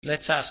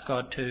Let's ask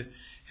God to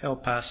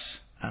help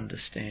us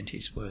understand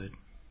his word.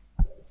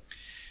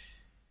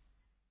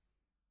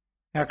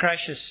 Our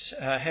gracious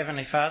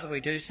Heavenly Father,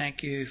 we do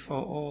thank you for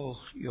all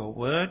your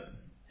word,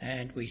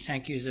 and we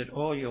thank you that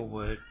all your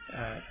word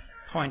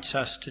points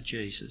us to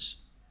Jesus.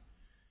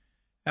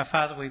 Our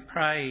Father, we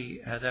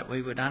pray that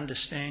we would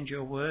understand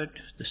your word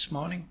this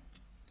morning,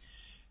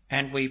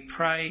 and we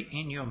pray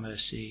in your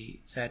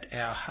mercy that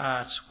our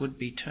hearts would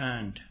be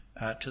turned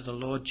to the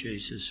Lord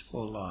Jesus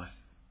for life.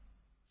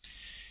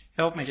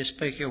 Help me to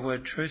speak your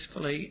word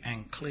truthfully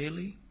and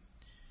clearly,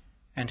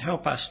 and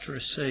help us to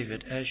receive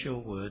it as your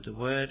word, the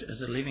word of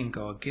the living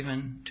God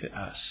given to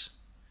us.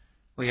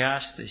 We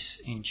ask this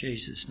in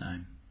Jesus'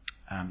 name.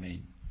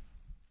 Amen.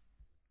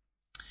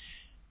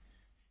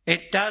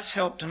 It does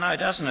help to know,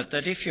 doesn't it,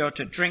 that if you're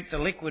to drink the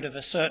liquid of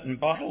a certain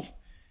bottle,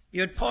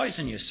 you'd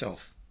poison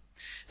yourself.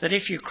 That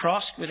if you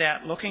crossed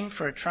without looking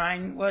for a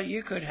train, well,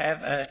 you could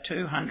have a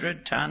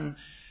 200-ton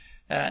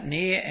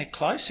near a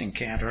close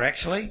encounter,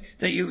 actually,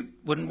 that you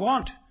wouldn't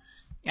want.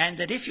 And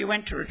that if you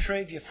went to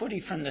retrieve your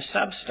footy from the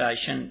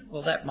substation,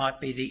 well, that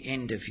might be the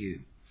end of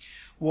you.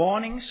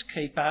 Warnings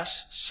keep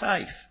us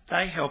safe.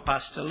 They help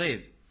us to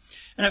live.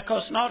 And of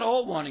course, not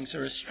all warnings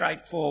are as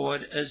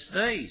straightforward as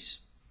these.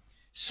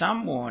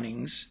 Some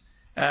warnings,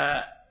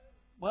 they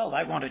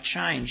want to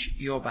change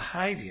your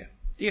behaviour.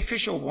 The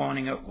official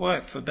warning at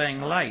work for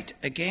being late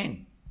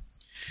again.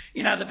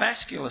 You know, the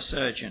vascular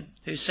surgeon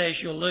who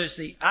says you'll lose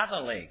the other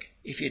leg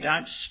if you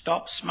don't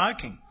stop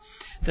smoking.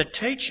 The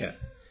teacher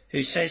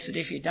who says that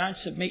if you don't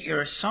submit your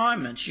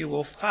assignments, you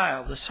will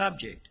fail the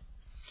subject.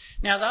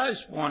 Now,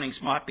 those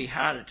warnings might be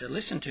harder to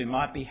listen to,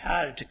 might be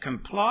harder to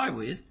comply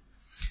with,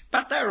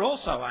 but they're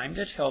also aimed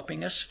at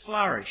helping us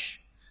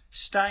flourish,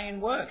 stay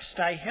in work,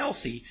 stay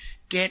healthy,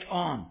 get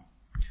on.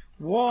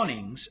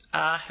 Warnings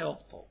are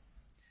helpful.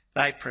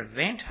 They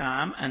prevent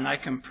harm and they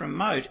can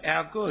promote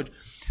our good.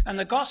 And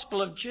the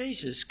gospel of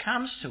Jesus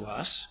comes to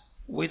us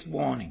with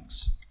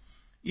warnings.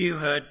 You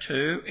heard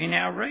too in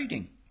our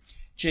reading.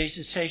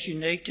 Jesus says you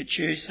need to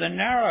choose the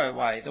narrow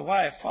way, the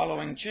way of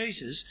following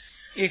Jesus,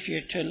 if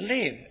you're to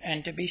live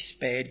and to be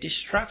spared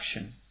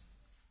destruction.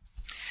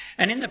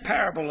 And in the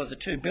parable of the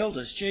two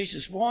builders,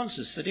 Jesus warns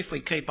us that if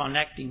we keep on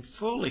acting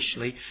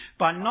foolishly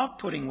by not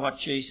putting what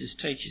Jesus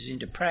teaches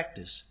into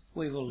practice,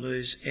 we will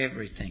lose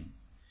everything.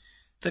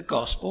 The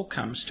gospel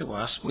comes to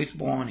us with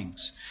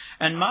warnings.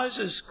 And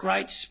Moses'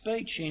 great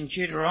speech in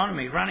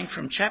Deuteronomy, running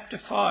from chapter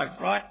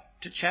 5 right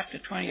to chapter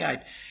 28,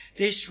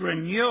 this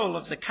renewal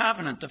of the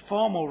covenant, the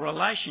formal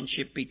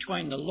relationship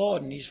between the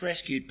Lord and his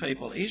rescued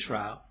people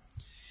Israel,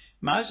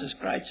 Moses'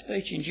 great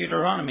speech in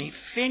Deuteronomy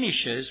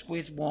finishes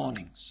with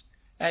warnings,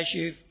 as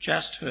you've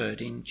just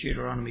heard in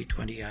Deuteronomy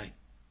 28.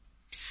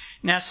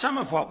 Now, some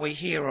of what we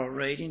hear or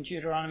read in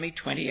Deuteronomy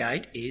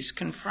 28 is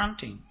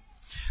confronting.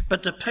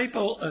 But the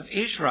people of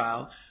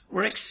Israel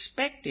were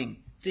expecting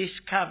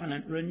this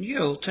covenant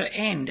renewal to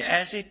end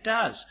as it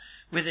does,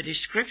 with a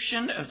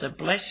description of the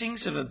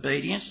blessings of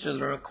obedience to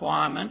the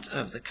requirement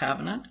of the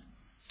covenant,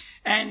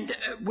 and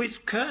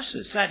with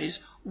curses, that is,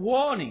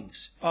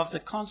 warnings of the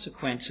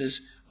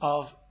consequences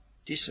of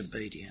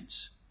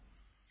disobedience.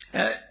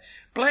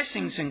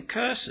 Blessings and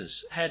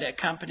curses had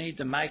accompanied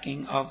the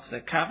making of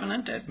the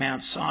covenant at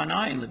Mount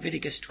Sinai in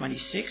Leviticus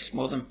 26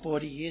 more than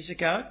 40 years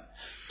ago.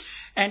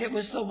 And it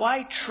was the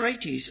way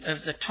treaties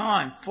of the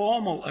time,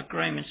 formal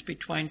agreements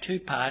between two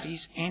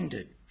parties,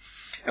 ended.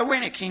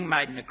 When a king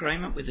made an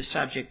agreement with the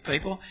subject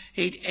people,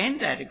 he'd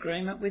end that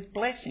agreement with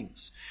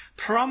blessings,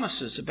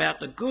 promises about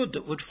the good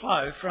that would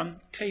flow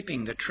from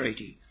keeping the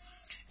treaty,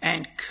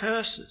 and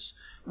curses,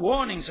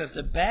 warnings of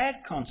the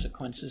bad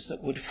consequences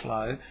that would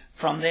flow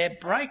from their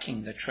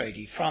breaking the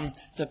treaty, from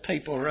the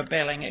people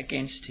rebelling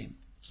against him.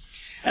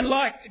 And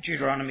like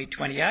Deuteronomy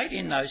 28,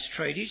 in those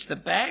treaties, the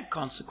bad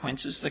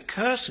consequences, the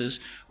curses,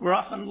 were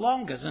often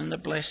longer than the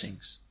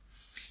blessings.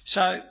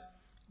 So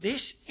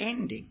this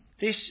ending,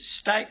 this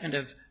statement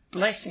of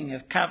blessing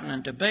of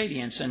covenant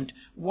obedience and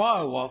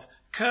woe of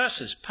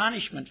curses,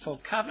 punishment for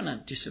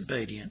covenant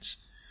disobedience,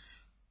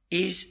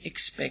 is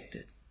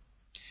expected.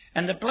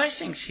 And the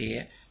blessings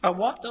here are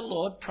what the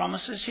Lord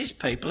promises his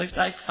people if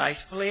they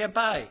faithfully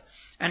obey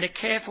and are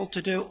careful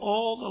to do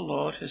all the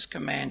Lord has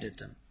commanded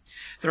them.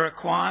 The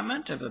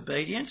requirement of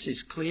obedience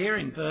is clear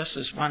in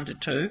verses 1 to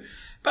 2,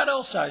 but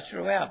also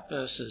throughout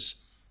verses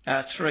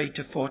 3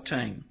 to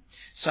 14.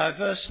 So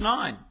verse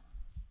 9,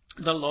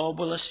 the Lord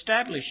will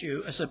establish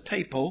you as a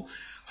people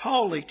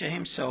holy to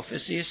himself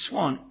as he has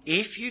sworn,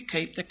 if you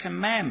keep the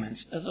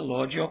commandments of the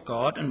Lord your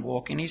God and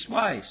walk in his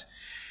ways.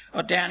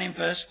 Or down in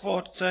verse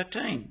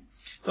 13,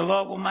 the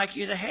Lord will make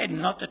you the head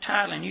and not the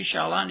tail, and you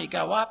shall only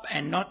go up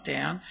and not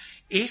down,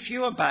 if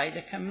you obey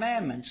the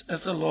commandments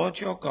of the Lord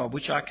your God,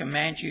 which I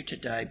command you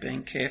today,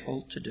 being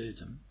careful to do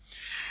them.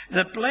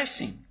 The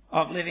blessing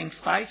of living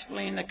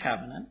faithfully in the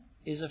covenant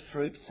is a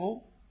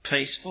fruitful,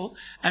 peaceful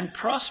and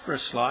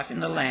prosperous life in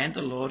the land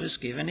the Lord has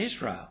given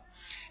Israel.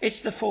 It's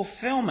the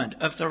fulfilment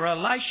of the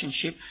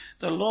relationship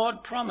the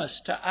Lord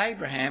promised to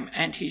Abraham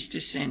and his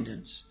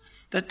descendants,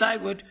 that they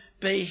would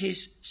be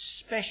his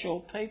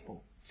special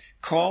people,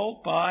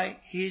 called by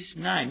his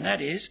name,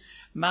 that is,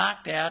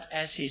 marked out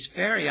as his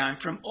very own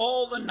from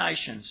all the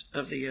nations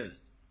of the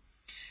earth.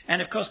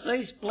 And of course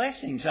these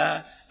blessings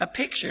are a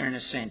picture, in a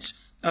sense,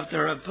 of the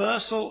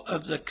reversal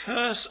of the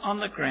curse on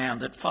the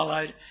ground that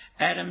followed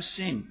Adam's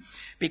sin.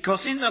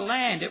 Because in the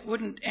land it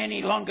wouldn't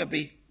any longer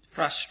be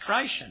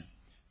frustration,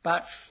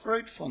 but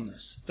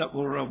fruitfulness that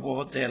will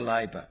reward their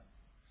labour.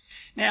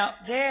 Now,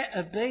 their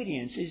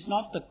obedience is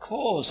not the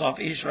cause of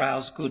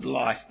Israel's good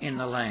life in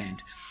the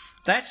land.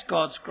 That's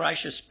God's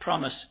gracious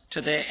promise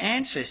to their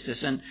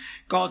ancestors and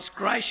God's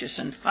gracious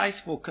and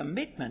faithful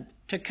commitment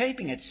to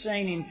keeping it,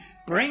 seen in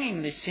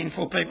bringing this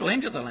sinful people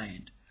into the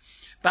land.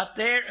 But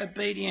their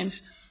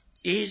obedience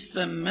is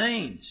the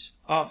means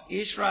of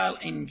Israel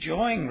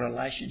enjoying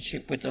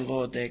relationship with the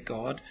Lord their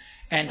God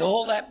and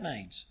all that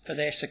means for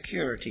their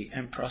security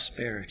and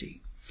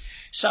prosperity.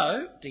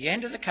 So, the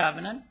end of the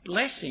covenant,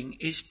 blessing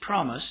is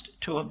promised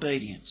to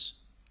obedience.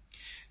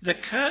 The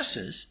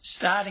curses,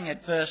 starting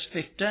at verse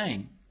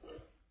 15,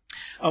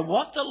 are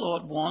what the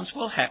Lord warns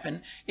will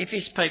happen if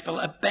his people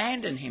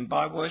abandon him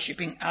by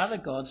worshipping other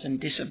gods and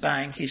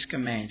disobeying his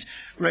commands,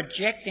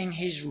 rejecting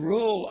his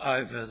rule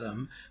over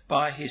them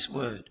by his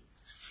word.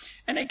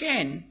 And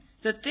again,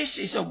 that this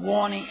is a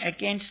warning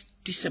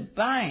against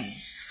disobeying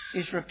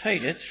is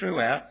repeated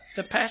throughout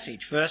the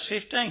passage. Verse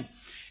 15,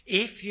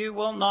 if you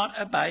will not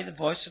obey the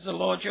voice of the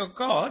Lord your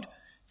God,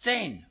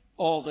 then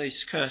all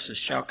these curses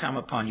shall come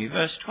upon you.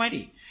 Verse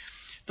 20,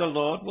 the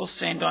Lord will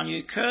send on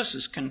you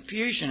curses,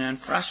 confusion and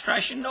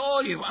frustration in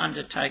all you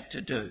undertake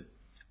to do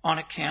on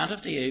account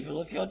of the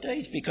evil of your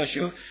deeds, because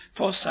you've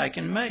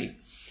forsaken me.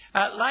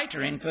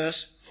 Later in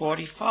verse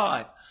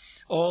 45,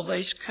 all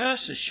these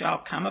curses shall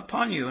come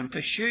upon you and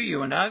pursue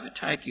you and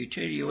overtake you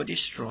till you are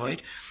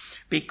destroyed,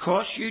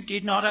 because you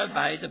did not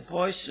obey the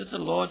voice of the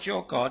Lord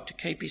your God to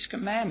keep his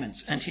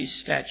commandments and his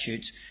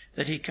statutes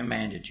that he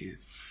commanded you.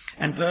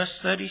 And verse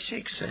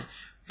 36,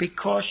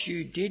 because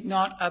you did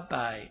not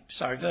obey,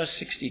 verse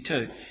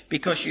 62,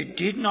 because you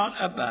did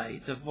not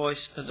obey the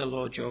voice of the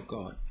Lord your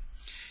God.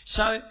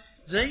 So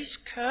these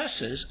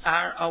curses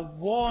are a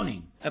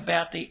warning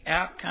about the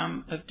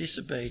outcome of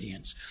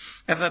disobedience,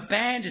 of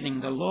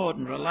abandoning the Lord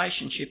and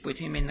relationship with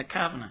him in the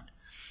covenant.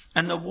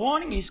 And the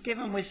warning is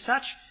given with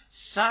such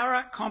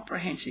thorough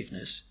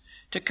comprehensiveness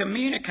to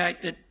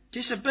communicate that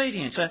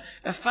disobedience, a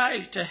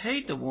failure to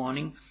heed the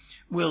warning,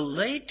 will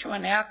lead to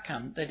an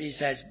outcome that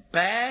is as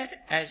bad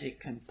as it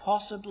can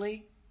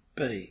possibly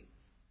be.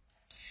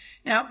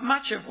 Now,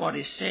 much of what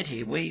is said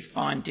here we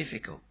find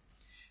difficult,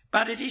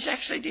 but it is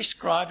actually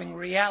describing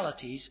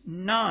realities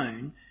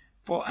known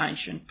for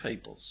ancient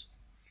peoples.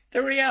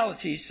 The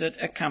realities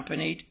that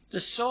accompanied the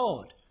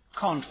sword,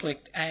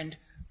 conflict and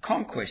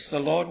conquest. The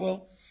Lord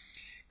will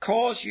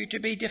cause you to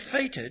be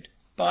defeated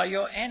by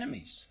your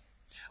enemies.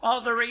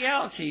 The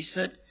realities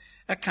that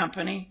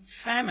accompany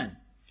famine,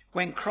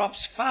 when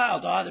crops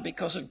failed either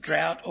because of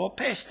drought or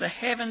pest. The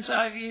heavens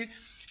over you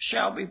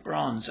shall be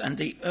bronze, and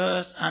the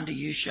earth under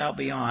you shall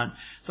be iron.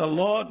 The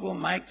Lord will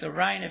make the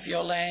rain of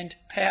your land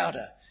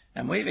powder.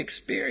 And we've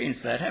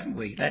experienced that, haven't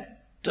we?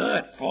 That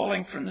dirt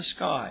falling from the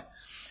sky.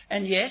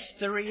 And yes,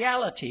 the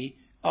reality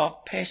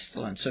of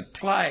pestilence, of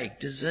plague,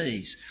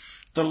 disease.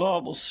 The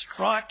Lord will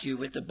strike you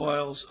with the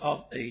boils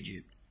of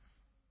Egypt.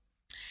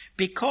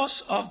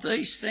 Because of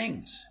these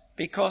things,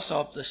 because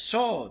of the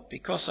sword,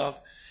 because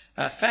of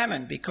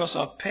famine, because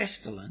of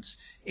pestilence,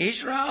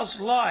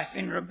 Israel's life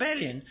in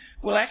rebellion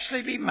will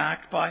actually be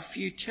marked by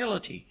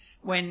futility,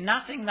 when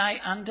nothing they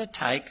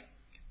undertake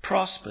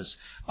prospers,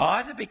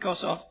 either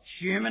because of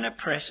human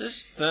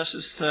oppressors,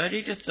 verses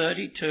 30 to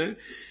 32,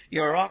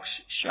 your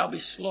ox shall be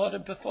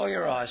slaughtered before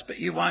your eyes, but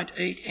you won't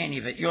eat any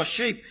of it. Your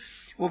sheep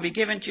will be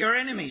given to your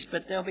enemies,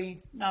 but there'll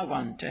be no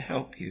one to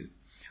help you.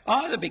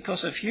 Either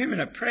because of human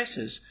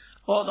oppressors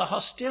or the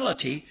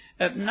hostility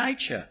of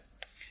nature.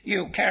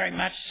 You'll carry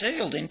much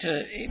seed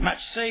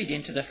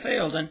into the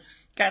field and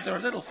gather a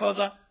little, for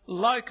the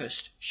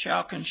locust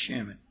shall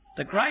consume it.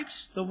 The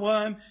grapes, the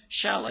worm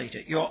shall eat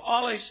it. Your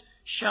olives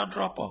shall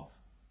drop off.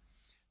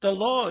 The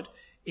Lord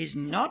is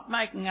not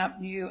making up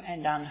new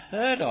and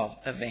unheard of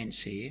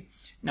events here.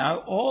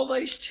 No, all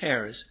these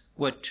terrors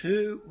were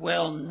too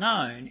well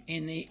known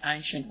in the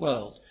ancient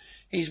world.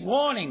 He's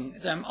warning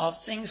them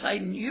of things they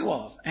knew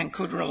of and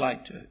could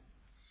relate to.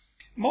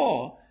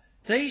 More,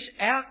 these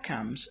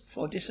outcomes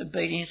for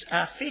disobedience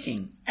are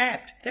fitting,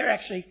 apt. They're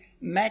actually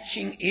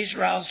matching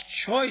Israel's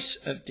choice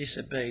of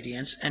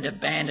disobedience and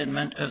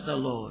abandonment of the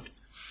Lord.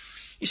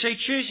 You see,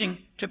 choosing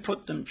to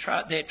put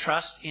their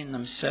trust in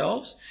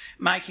themselves,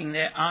 making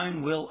their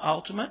own will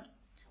ultimate,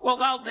 well,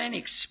 they'll then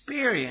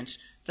experience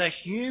the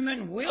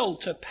human will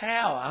to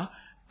power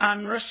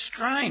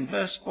unrestrained.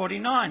 Verse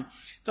 49,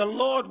 the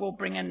Lord will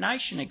bring a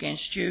nation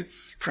against you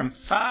from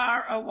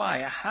far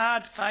away, a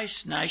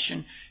hard-faced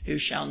nation who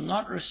shall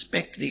not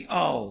respect the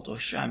old or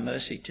show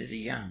mercy to the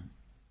young.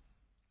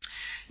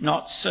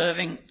 Not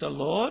serving the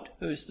Lord,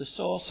 who's the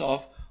source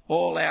of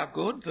all our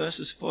good,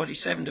 verses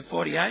 47 to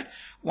 48,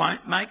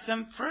 won't make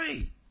them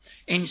free.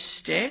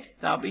 Instead,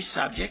 they'll be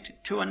subject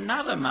to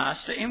another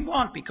master in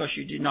want, because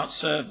you did not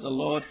serve the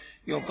Lord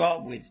your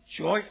God with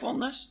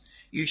joyfulness.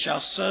 You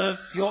shall serve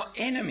your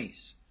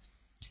enemies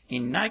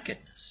in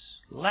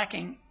nakedness,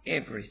 lacking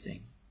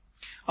everything.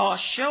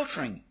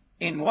 Sheltering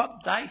in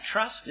what they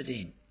trusted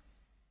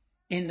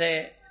in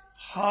their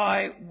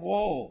high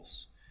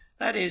walls.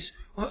 That is,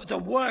 the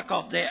work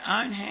of their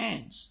own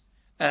hands.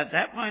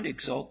 That won't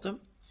exalt them,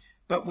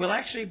 but will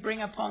actually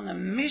bring upon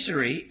them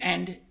misery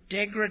and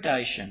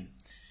degradation,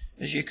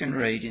 as you can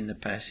read in the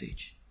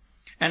passage.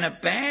 And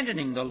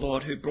abandoning the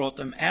Lord who brought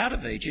them out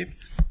of Egypt,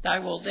 they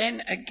will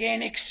then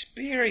again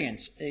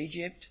experience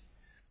Egypt.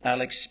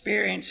 They'll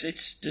experience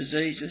its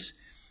diseases,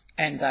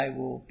 and they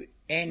will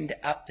end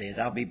up there.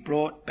 They'll be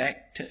brought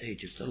back to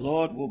Egypt. The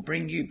Lord will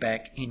bring you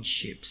back in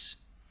ships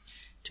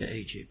to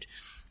Egypt.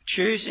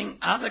 Choosing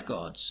other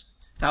gods,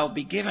 they'll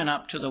be given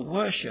up to the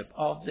worship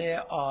of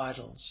their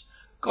idols,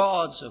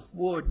 gods of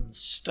wood and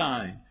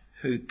stone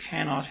who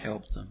cannot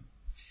help them.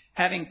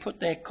 Having put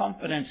their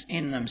confidence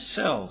in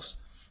themselves,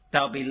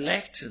 they'll be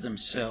left to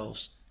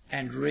themselves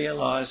and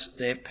realise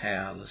their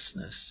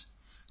powerlessness.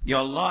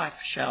 Your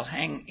life shall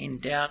hang in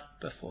doubt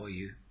before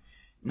you.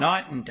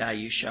 Night and day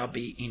you shall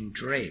be in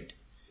dread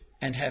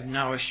and have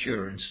no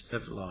assurance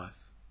of life.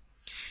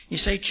 You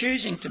see,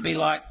 choosing to be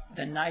like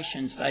the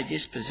nations they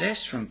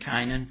dispossessed from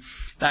Canaan,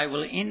 they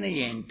will in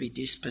the end be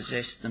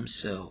dispossessed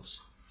themselves.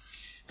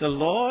 The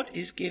Lord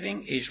is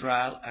giving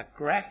Israel a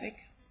graphic,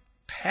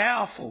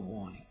 powerful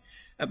warning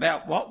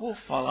about what will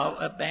follow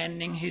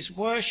abandoning his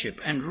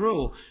worship and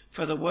rule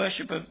for the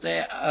worship of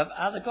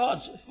other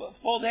gods,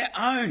 for their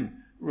own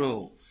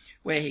rule,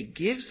 where he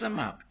gives them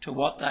up to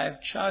what they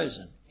have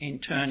chosen in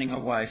turning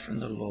away from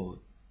the Lord.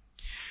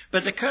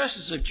 But the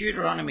curses of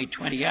Deuteronomy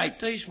 28,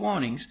 these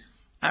warnings,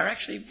 are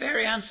actually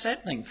very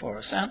unsettling for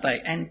us, aren't they?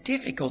 And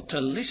difficult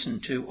to listen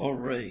to or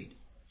read.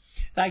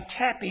 They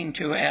tap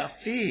into our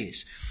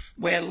fears,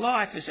 where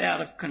life is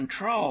out of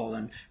control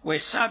and we're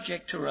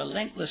subject to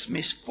relentless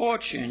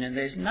misfortune and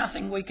there's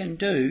nothing we can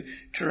do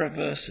to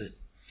reverse it.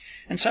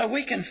 And so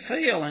we can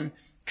feel and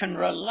can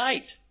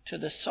relate to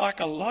the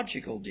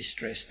psychological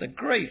distress, the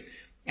grief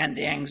and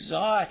the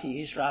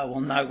anxiety Israel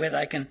will know, where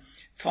they can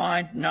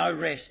find no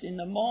rest in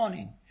the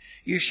morning.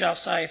 You shall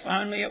say, if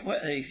only it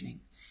were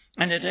evening.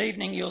 And at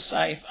evening you'll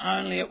say, if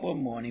only it were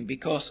morning,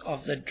 because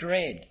of the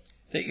dread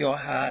that your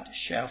heart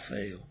shall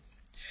feel.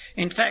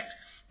 In fact,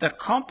 the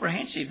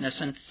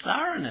comprehensiveness and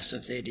thoroughness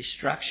of their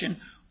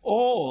destruction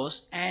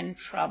awes and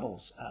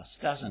troubles us,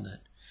 doesn't it?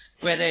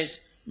 Where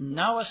there's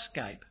no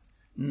escape,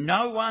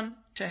 no one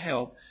to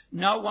help,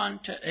 no one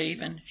to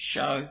even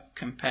show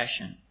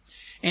compassion.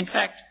 In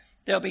fact,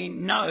 there'll be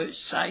no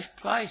safe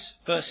place.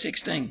 Verse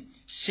 16,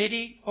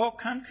 city or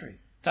country,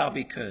 they'll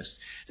be cursed.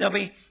 There'll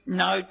be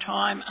no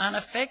time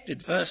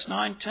unaffected. Verse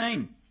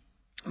 19,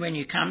 when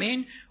you come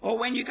in or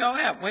when you go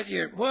out, whether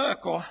you're at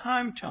work or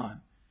home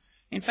time.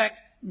 In fact,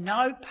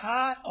 no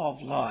part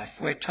of life,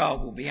 we're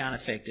told, will be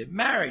unaffected.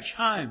 Marriage,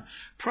 home,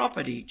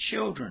 property,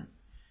 children.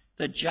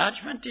 The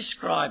judgment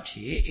described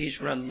here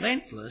is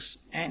relentless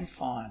and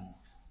final.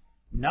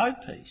 No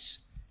peace,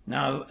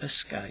 no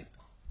escape.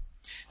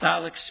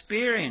 They'll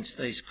experience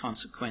these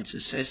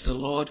consequences, says the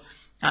Lord,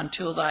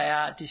 until they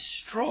are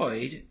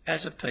destroyed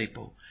as a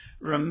people,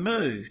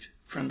 removed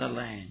from the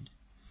land.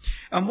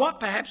 And what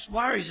perhaps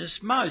worries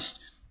us most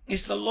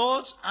is the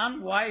Lord's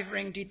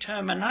unwavering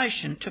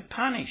determination to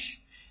punish,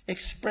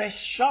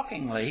 expressed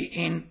shockingly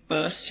in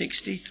verse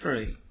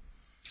 63.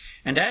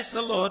 And as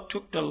the Lord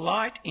took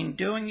delight in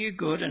doing you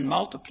good and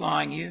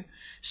multiplying you,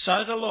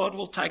 so the Lord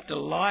will take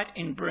delight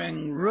in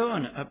bringing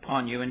ruin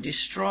upon you and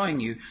destroying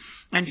you,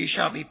 and you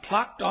shall be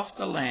plucked off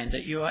the land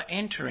that you are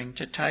entering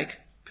to take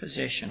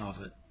possession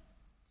of it.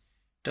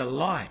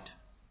 Delight.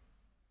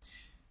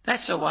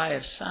 That's a way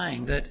of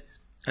saying that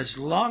as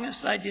long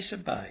as they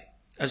disobey,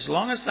 as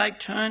long as they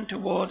turn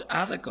toward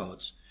other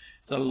gods,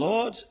 the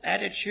Lord's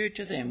attitude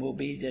to them will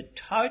be the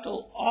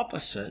total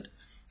opposite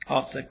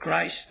of the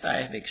grace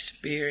they have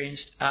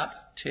experienced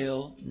up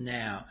till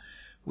now.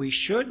 We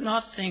should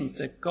not think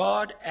that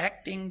God,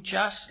 acting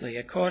justly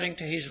according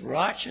to his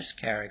righteous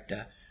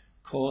character,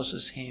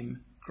 causes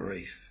him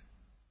grief.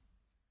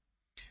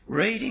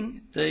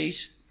 Reading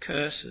these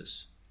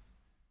curses,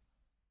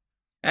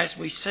 as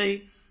we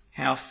see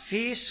how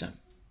fearsome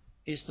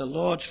is the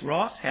Lord's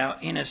wrath, how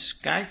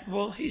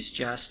inescapable his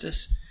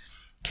justice,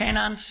 can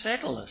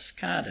unsettle us,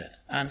 can't it?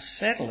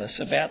 Unsettle us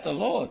about the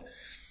Lord.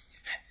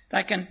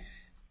 They can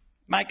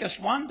make us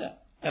wonder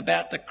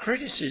about the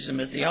criticism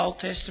of the Old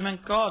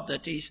Testament God,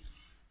 that he's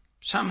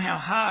somehow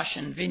harsh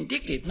and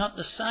vindictive, not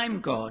the same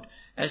God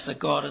as the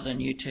God of the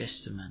New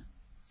Testament.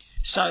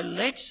 So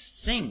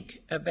let's think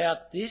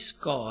about this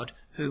God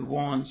who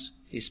warns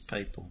his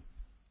people.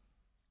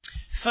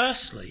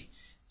 Firstly,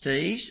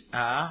 these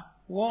are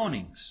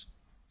warnings.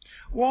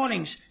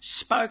 Warnings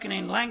spoken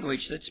in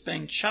language that's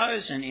been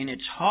chosen in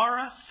its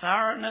horror,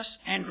 thoroughness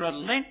and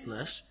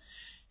relentless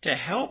to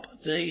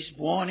help these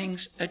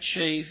warnings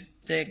achieve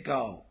their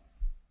goal.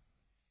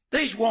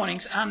 These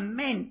warnings are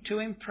meant to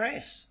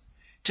impress,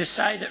 to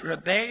say that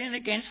rebellion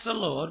against the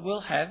Lord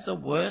will have the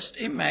worst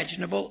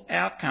imaginable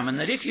outcome, and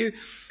that if you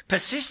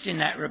persist in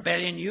that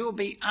rebellion, you will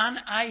be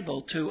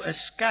unable to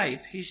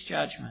escape his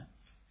judgment.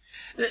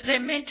 They're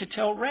meant to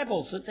tell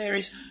rebels that there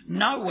is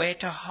nowhere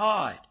to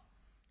hide,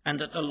 and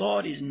that the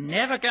Lord is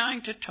never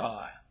going to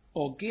tire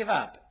or give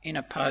up in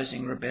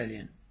opposing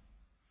rebellion.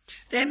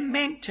 They're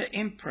meant to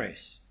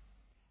impress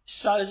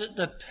so that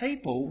the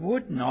people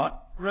would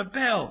not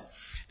rebel.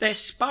 They're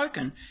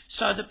spoken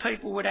so the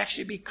people would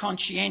actually be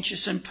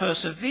conscientious and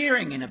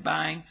persevering in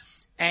obeying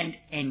and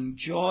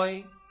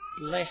enjoy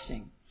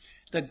blessing.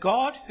 The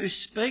God who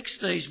speaks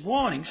these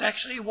warnings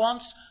actually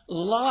wants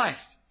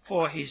life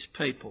for his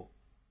people.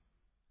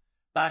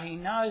 But he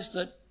knows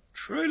that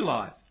true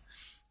life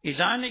is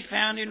only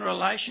found in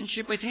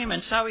relationship with him,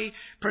 and so he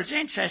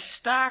presents as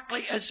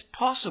starkly as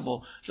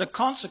possible the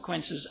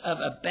consequences of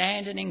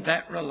abandoning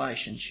that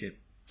relationship.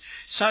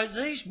 So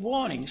these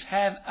warnings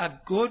have a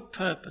good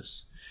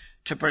purpose: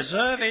 to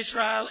preserve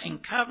Israel in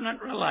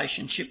covenant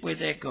relationship with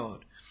their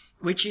God,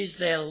 which is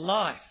their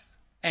life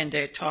and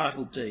their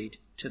title deed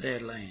to their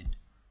land.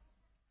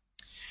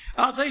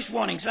 These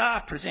warnings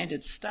are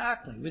presented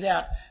starkly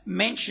without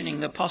mentioning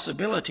the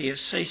possibility of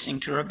ceasing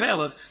to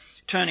rebel, of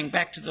turning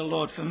back to the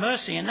Lord for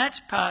mercy, and that's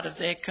part of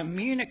their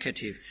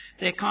communicative,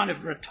 their kind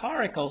of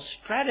rhetorical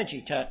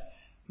strategy to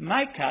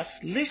make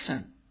us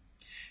listen.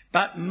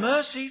 But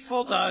mercy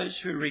for those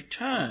who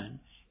return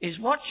is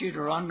what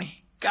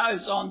Deuteronomy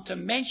goes on to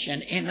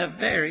mention in the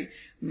very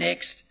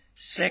next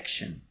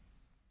section.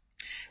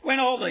 When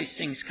all these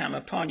things come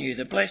upon you,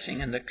 the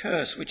blessing and the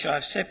curse which I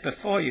have set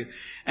before you,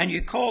 and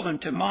you call them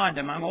to mind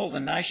among all the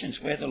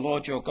nations where the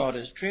Lord your God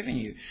has driven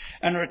you,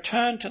 and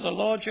return to the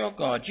Lord your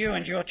God, you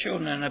and your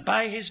children, and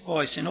obey his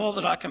voice in all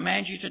that I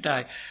command you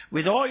today,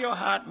 with all your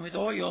heart and with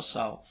all your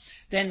soul,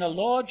 then the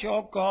Lord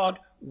your God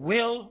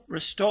will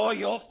restore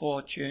your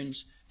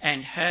fortunes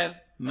and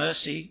have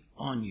mercy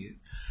on you.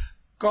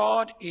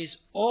 God is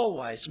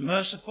always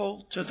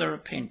merciful to the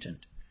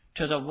repentant,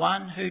 to the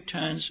one who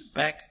turns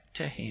back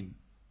to him.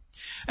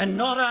 And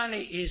not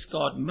only is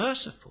God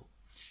merciful,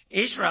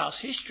 Israel's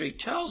history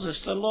tells us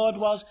the Lord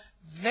was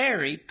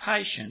very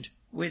patient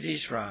with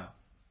Israel.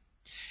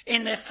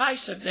 In the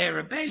face of their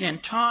rebellion,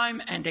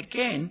 time and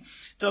again,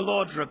 the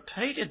Lord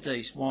repeated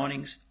these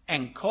warnings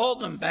and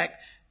called them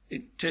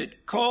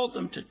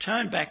to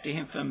turn back to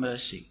him for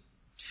mercy.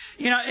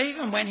 You know,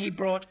 even when he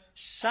brought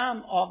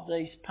some of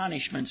these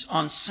punishments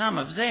on some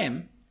of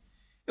them,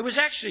 it was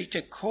actually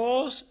to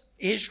cause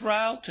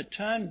Israel to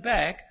turn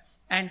back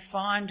and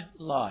find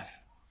life.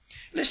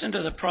 Listen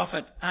to the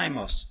prophet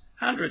Amos,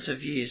 hundreds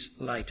of years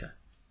later.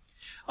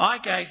 I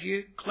gave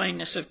you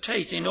cleanness of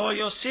teeth in all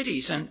your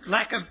cities and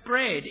lack of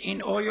bread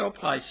in all your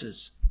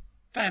places,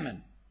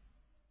 famine.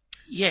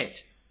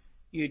 Yet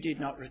you did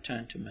not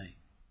return to me.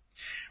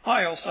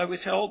 I also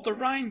withheld the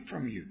rain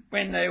from you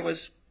when there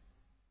was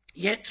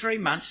yet 3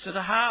 months to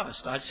the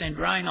harvest. I'd send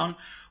rain on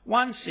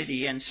one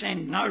city and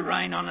send no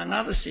rain on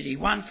another city.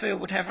 One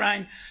field would have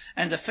rain,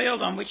 and the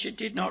field on which it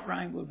did not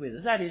rain would wither.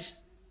 That is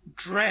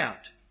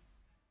drought.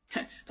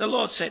 The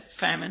Lord sent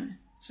famine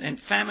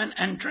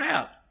and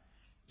drought.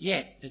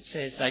 Yet, it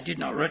says, they did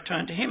not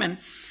return to him. And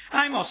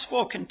Amos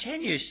 4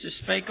 continues to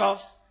speak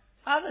of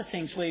other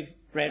things we've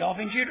read of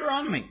in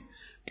Deuteronomy: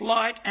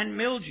 blight and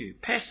mildew,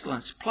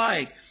 pestilence,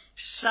 plague,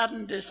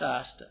 sudden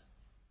disaster.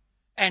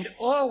 And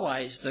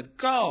always the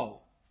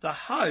goal, the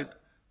hope,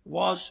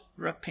 was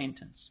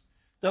repentance.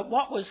 That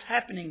what was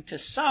happening to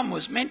some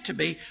was meant to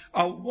be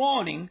a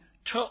warning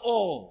to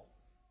all.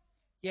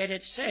 Yet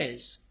it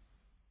says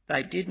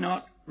they did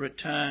not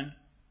return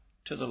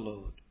to the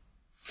Lord.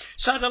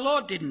 So the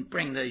Lord didn't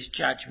bring these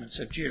judgments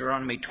of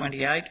Deuteronomy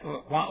 28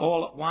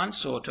 all at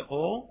once or to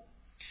all.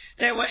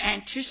 There were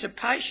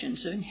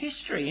anticipations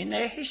in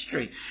their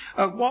history,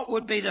 of what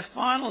would be the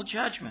final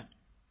judgment.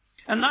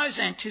 And those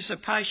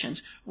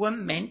anticipations were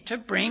meant to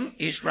bring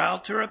Israel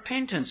to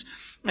repentance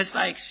as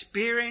they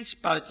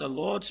experienced both the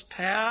Lord's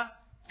power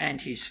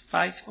and his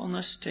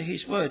faithfulness to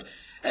his word.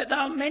 They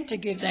were meant to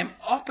give them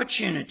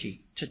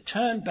opportunity to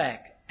turn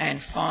back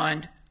and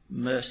find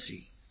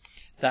mercy.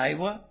 They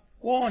were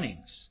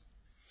warnings.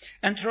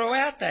 And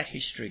throughout that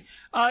history,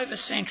 over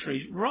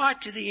centuries, right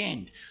to the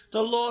end,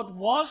 the Lord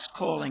was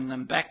calling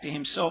them back to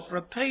himself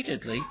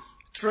repeatedly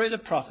through the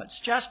prophets.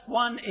 Just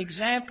one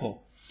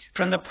example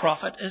from the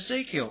prophet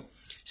Ezekiel,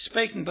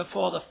 speaking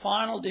before the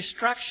final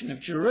destruction of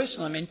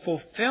Jerusalem in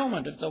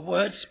fulfilment of the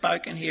words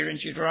spoken here in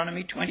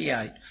Deuteronomy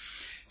 28.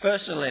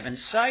 Verse 11,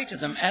 say to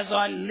them, as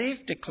I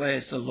live,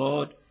 declares the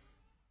Lord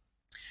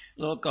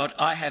God,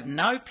 I have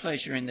no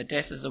pleasure in the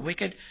death of the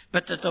wicked,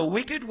 but that the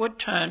wicked would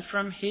turn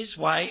from his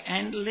way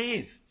and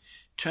live.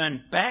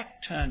 Turn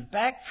back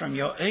from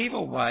your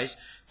evil ways,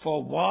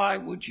 for why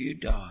would you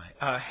die,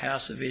 O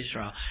house of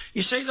Israel?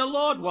 You see, the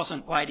Lord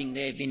wasn't waiting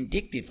there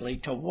vindictively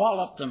to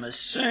wallop them as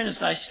soon as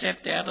they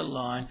stepped out of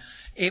line.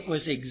 It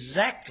was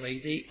exactly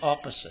the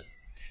opposite.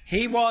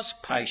 He was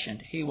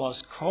patient. He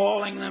was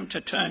calling them to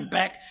turn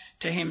back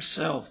to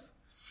himself,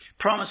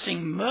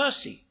 promising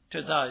mercy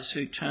to those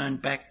who turn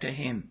back to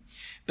him,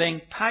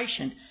 being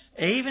patient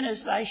even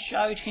as they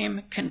showed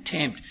him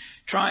contempt.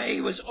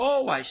 He was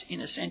always,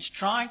 in a sense,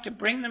 trying to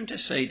bring them to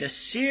see the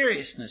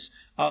seriousness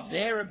of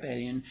their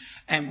rebellion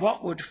and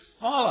what would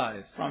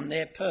follow from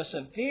their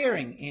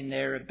persevering in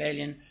their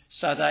rebellion,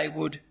 so they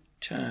would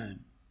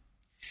turn.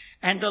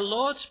 And the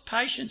Lord's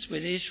patience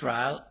with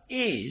Israel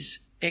is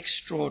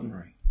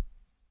extraordinary.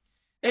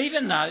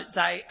 Even though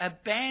they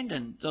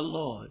abandoned the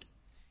Lord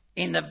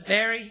in the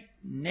very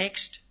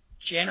next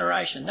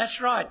generation.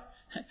 That's right,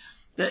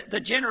 the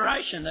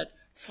generation that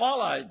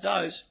followed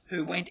those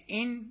who went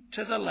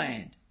into the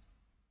land.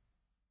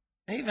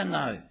 Even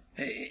though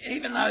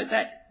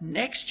that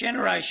next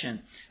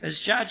generation, as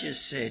Judges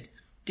said,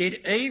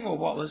 did evil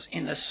what was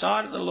in the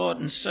sight of the Lord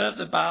and served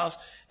the Baals,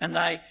 and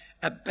they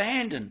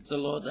abandoned the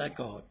Lord their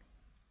God.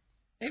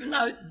 Even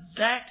though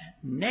that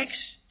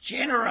next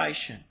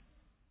generation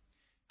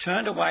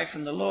turned away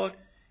from the Lord,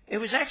 it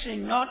was actually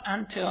not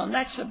until, and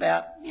that's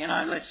about,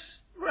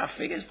 let's rough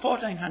figures,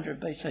 1400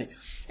 BC.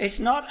 It's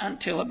not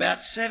until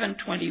about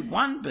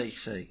 721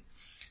 BC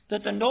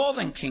that the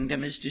northern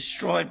kingdom is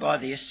destroyed by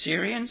the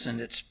Assyrians and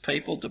its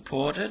people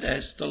deported,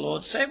 as the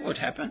Lord said would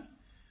happen.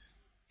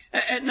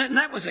 And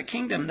that was a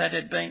kingdom that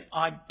had been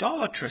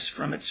idolatrous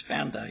from its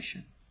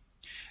foundation.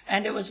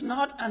 And it was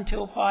not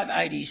until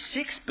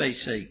 586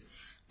 BC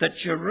that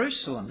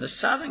Jerusalem, the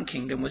southern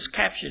kingdom, was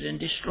captured and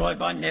destroyed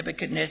by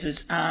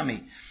Nebuchadnezzar's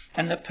army,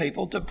 and the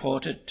people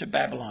deported to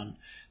Babylon,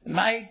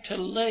 made to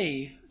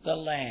leave the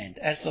land,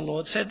 as the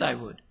Lord said they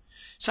would.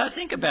 So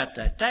think about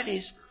that. That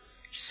is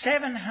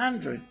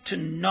 700 to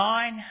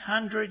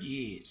 900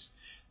 years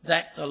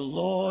that the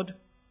Lord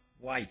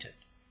waited,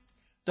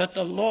 that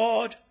the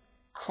Lord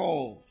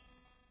called,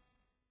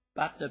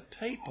 but the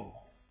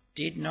people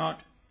did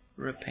not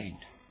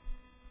repent.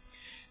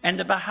 And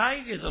the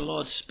behaviour the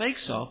Lord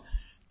speaks of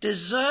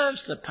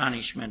deserves the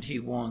punishment he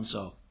warns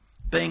of,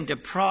 being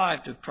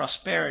deprived of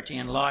prosperity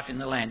and life in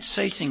the land,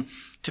 ceasing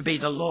to be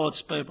the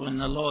Lord's people in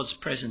the Lord's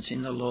presence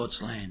in the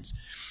Lord's lands.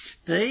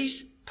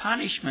 These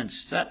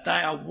punishments that they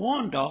are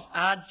warned of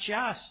are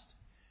just,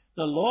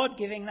 the Lord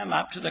giving them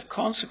up to the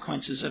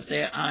consequences of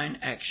their own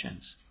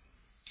actions.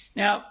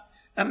 Now,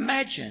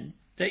 imagine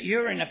that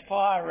you're in a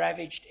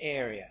fire-ravaged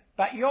area,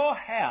 but your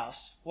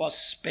house was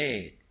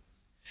spared.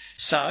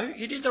 So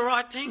you did the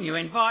right thing. You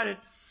invited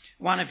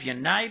one of your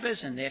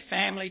neighbours and their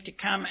family to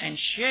come and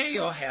share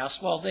your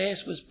house while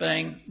theirs was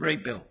being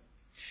rebuilt.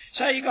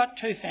 So you got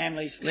two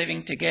families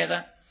living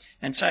together,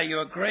 and so you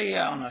agree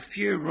on a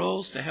few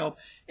rules to help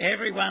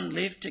everyone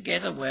live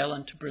together well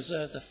and to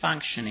preserve the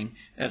functioning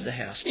of the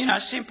house.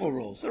 Simple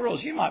rules, the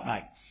rules you might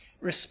make.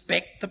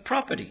 Respect the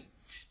property.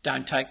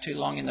 Don't take too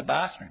long in the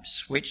bathroom.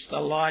 Switch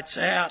the lights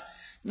out.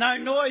 No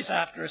noise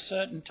after a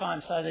certain time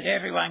so that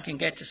everyone can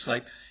get to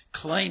sleep.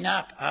 Clean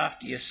up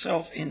after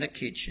yourself in the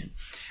kitchen.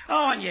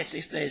 Oh, and yes,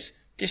 if there's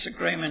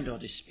disagreement or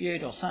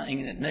dispute or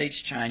something that needs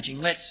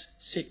changing, let's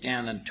sit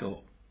down and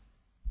talk.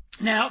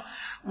 Now,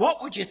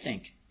 what would you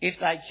think if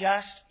they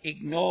just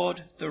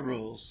ignored the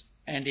rules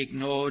and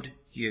ignored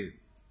you?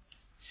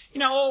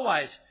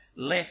 Always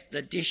left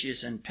the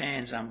dishes and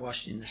pans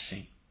unwashed in the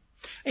sink.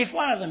 If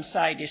one of them,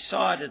 say,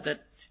 decided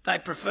that they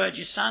preferred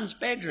your son's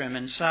bedroom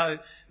and so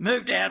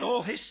moved out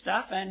all his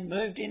stuff and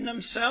moved in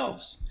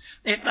themselves.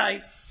 If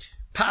they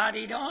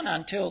partied on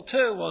until 2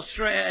 or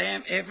 3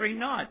 a.m. every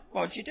night,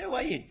 what'd you do?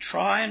 Well, you'd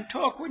try and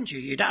talk, wouldn't you?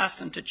 You'd ask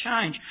them to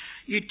change.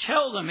 You'd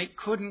tell them it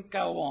couldn't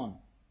go on.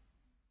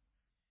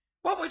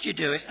 What would you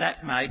do if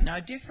that made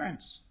no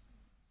difference?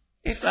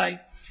 If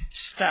they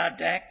started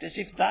to act as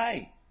if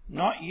they,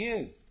 not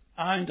you,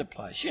 owned the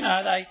place.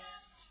 They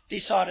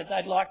decided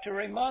they'd like to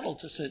remodel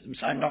to suit them,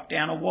 so knock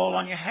down a wall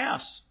on your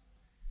house.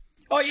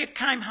 Or you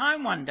came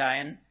home one day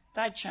and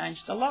they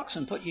changed the locks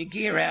and put your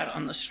gear out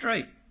on the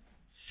street.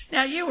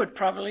 Now, you would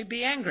probably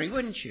be angry,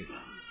 wouldn't you?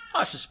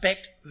 I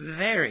suspect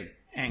very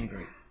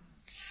angry.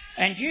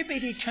 And you'd be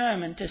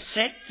determined to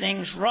set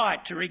things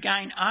right, to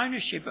regain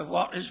ownership of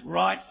what is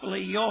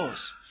rightfully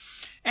yours.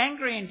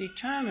 Angry and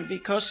determined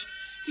because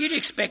you'd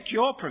expect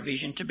your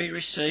provision to be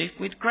received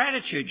with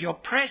gratitude, your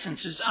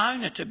presence as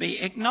owner to be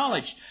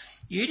acknowledged.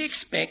 You'd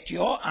expect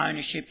your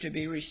ownership to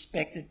be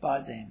respected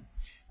by them,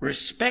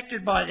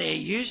 respected by their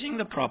using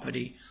the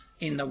property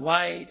in the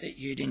way that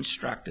you'd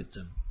instructed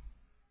them.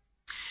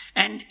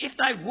 And if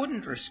they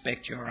wouldn't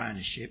respect your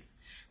ownership,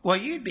 well,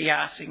 you'd be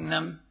asking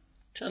them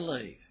to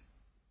leave.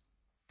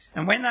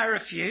 And when they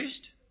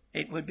refused,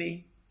 it would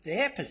be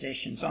their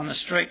possessions on the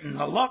street and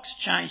the locks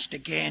changed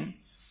again,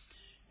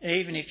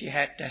 even if you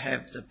had to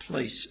have the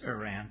police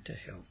around to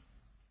help.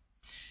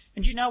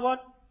 And you know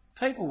what?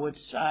 People would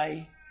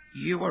say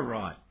you were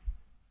right.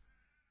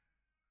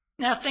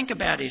 Now think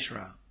about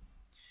Israel.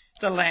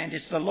 The land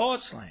is the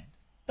Lord's land.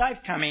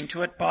 They've come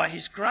into it by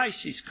his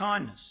grace, his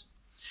kindness.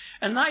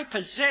 And they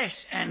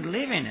possess and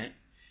live in it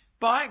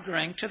by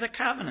agreeing to the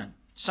covenant,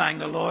 saying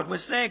the Lord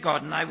was their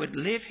God and they would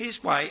live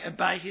his way,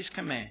 obey his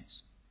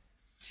commands.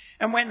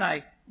 And when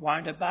they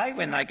won't obey,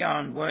 when they go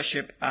and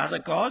worship other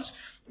gods,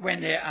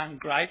 when they're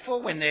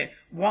ungrateful, when they're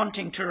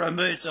wanting to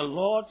remove the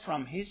Lord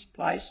from his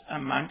place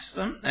amongst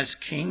them as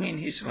king in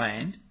his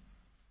land,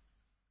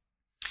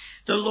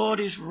 The Lord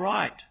is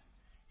right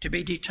to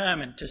be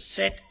determined to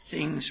set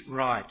things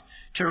right,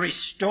 to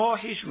restore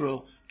his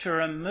rule, to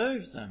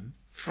remove them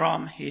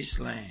from his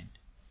land.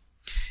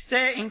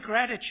 Their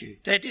ingratitude,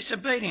 their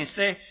disobedience,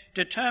 their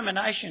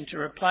determination to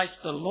replace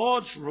the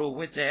Lord's rule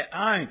with their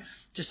own,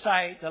 to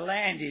say the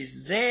land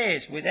is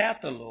theirs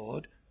without the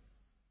Lord,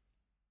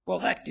 well,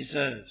 that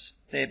deserves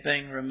their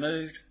being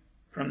removed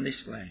from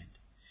this land.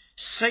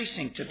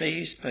 Ceasing to be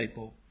his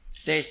people,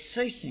 they're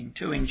ceasing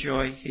to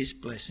enjoy his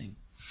blessing.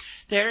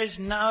 There is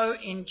no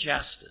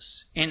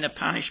injustice in the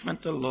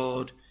punishment the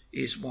Lord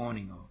is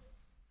warning of.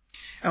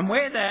 And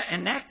where they're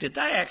enacted,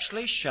 they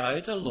actually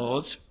show the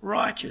Lord's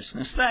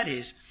righteousness. That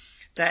is,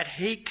 that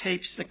he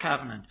keeps the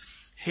covenant.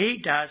 He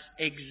does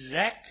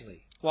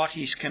exactly what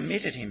he's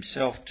committed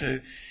himself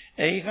to,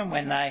 even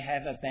when they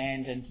have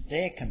abandoned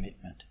their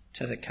commitment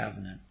to the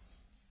covenant.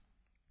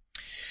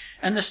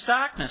 And the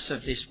starkness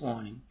of this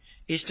warning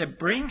is to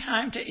bring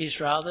home to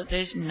Israel that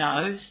there's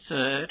no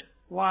third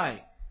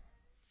way.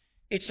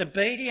 It's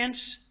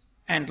obedience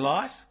and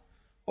life,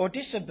 or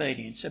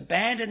disobedience,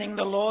 abandoning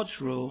the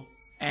Lord's rule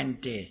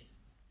and death.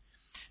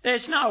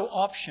 There's no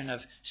option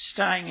of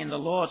staying in the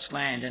Lord's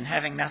land and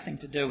having nothing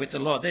to do with the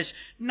Lord. There's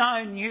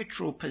no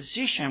neutral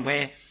position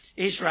where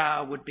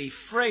Israel would be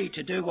free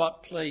to do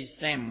what pleased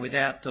them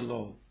without the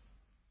Lord.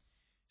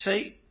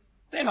 See,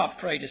 they're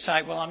not free to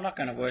say, well, I'm not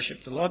going to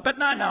worship the Lord, but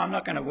no, I'm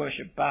not going to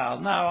worship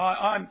Baal. No,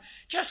 I'm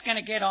just going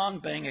to get on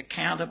being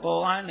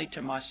accountable only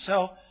to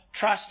myself,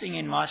 trusting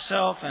in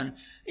myself and,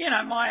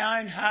 my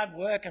own hard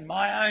work and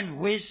my own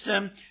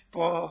wisdom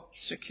for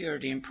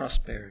security and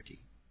prosperity.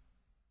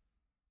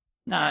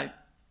 No,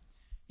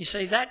 you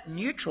see, that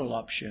neutral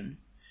option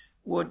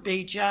would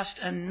be just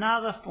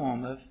another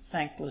form of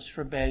thankless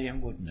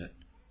rebellion, wouldn't it?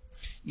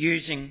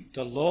 Using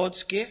the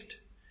Lord's gift,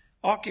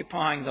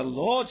 occupying the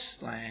Lord's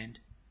land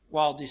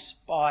while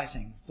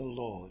despising the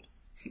Lord,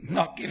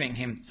 not giving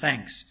him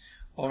thanks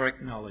or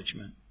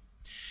acknowledgement.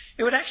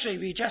 It would actually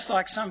be just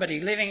like somebody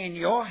living in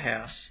your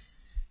house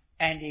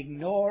and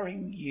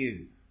ignoring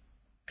you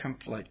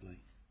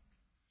completely.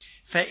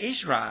 For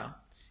Israel,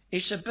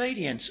 it's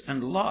obedience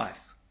and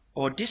life,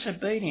 or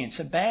disobedience,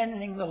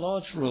 abandoning the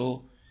Lord's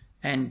rule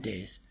and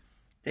death.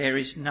 There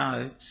is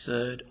no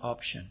third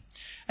option.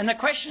 And the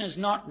question is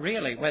not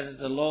really whether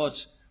the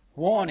Lord's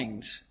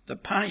warnings, the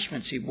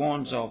punishments he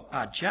warns of,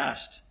 are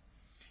just.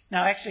 No,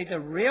 actually the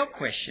real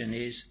question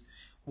is,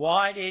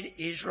 why did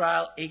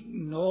Israel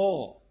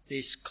ignore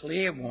this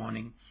clear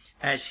warning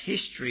as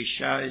history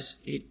shows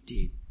it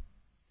did?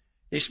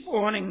 This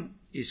warning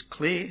is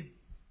clear,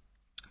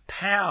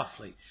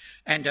 powerfully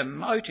and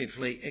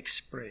emotively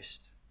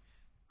expressed.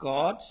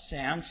 God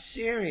sounds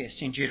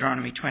serious in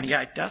Deuteronomy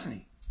 28, doesn't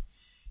he?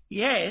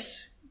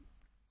 Yes,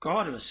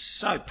 God was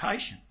so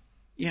patient.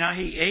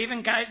 He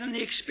even gave them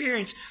the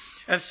experience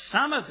of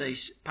some of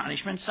these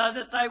punishments so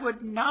that they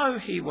would know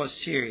he was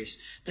serious,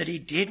 that he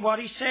did what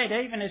he said,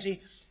 even as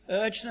he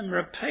urged them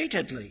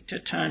repeatedly to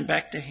turn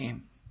back to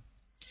him.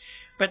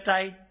 But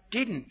they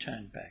didn't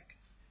turn back,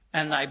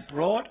 and they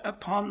brought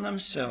upon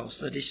themselves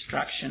the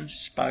destruction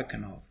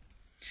spoken of.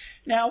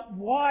 Now,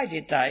 why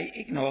did they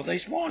ignore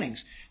these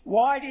warnings?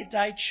 Why did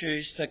they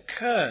choose the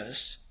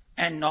curse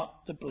and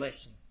not the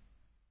blessing?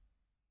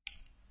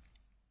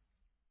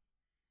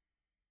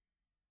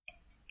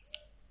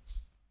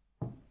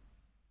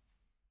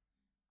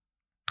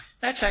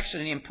 That's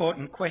actually an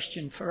important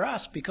question for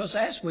us because,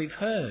 as we've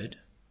heard,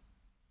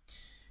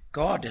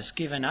 God has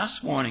given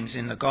us warnings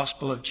in the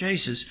gospel of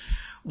Jesus,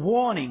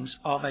 warnings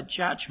of a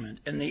judgment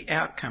and the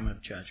outcome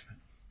of judgment.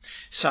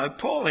 So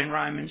Paul in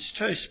Romans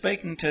 2,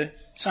 speaking to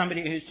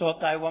somebody who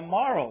thought they were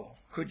moral,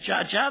 could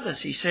judge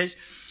others, he says,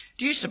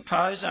 "Do you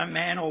suppose, O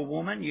man or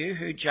woman, you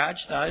who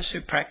judge those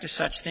who practice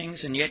such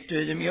things and yet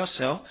do them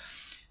yourself,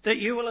 that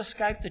you will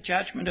escape the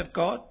judgment of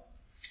God?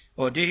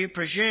 Or do you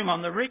presume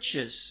on the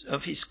riches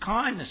of his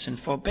kindness and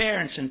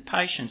forbearance and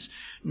patience,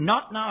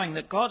 not knowing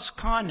that God's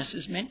kindness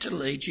is meant to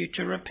lead you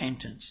to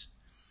repentance?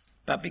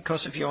 But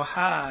because of your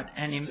hard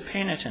and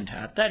impenitent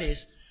heart, that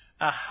is,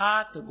 a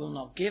heart that will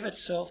not give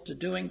itself to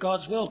doing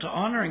God's will, to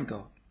honouring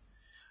God,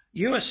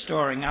 you are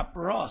storing up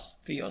wrath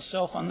for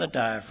yourself on the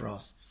day of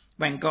wrath,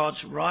 when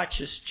God's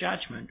righteous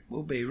judgment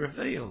will be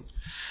revealed."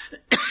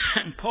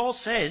 And Paul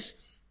says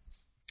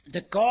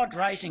that God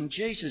raising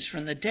Jesus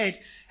from the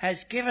dead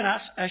has given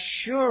us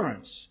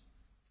assurance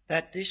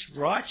that this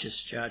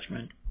righteous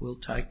judgment will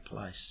take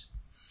place.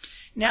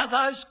 Now,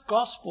 those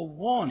gospel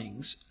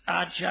warnings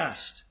are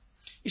just.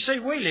 You see,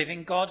 we live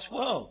in God's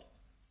world.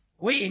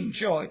 We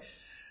enjoy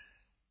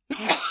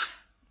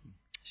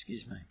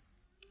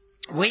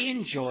we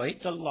enjoy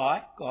the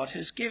life God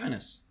has given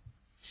us.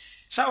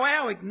 So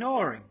our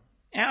ignoring,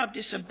 our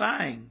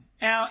disobeying,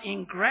 our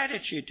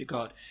ingratitude to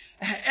God,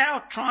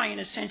 our trying in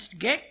a sense to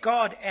get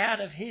God out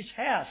of his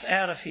house,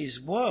 out of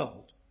his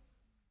world,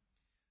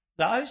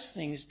 those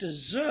things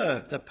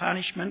deserve the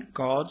punishment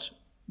God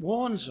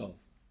warns of.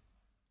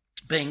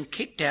 Being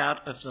kicked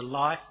out of the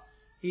life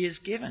he has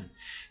given,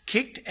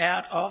 kicked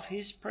out of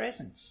his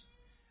presence,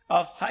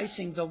 of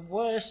facing the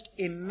worst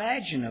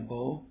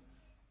imaginable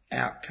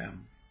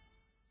outcome.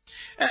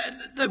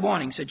 The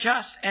warnings are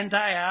just and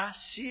they are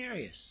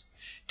serious,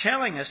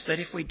 telling us that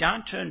if we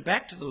don't turn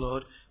back to the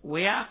Lord,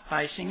 we are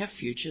facing a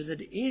future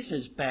that is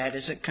as bad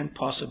as it can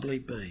possibly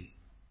be.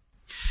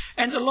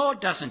 And the Lord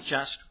doesn't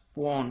just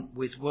warn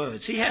with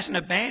words. He hasn't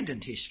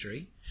abandoned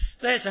history.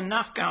 There's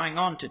enough going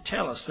on to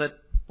tell us that,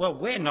 well,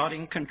 we're not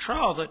in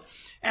control, that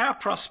our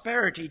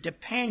prosperity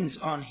depends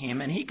on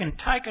him and he can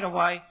take it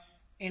away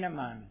in a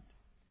moment.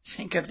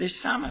 Think of this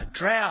summer,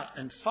 drought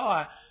and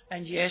fire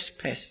and, yes,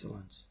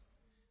 pestilence.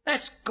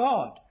 That's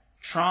God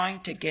trying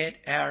to get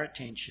our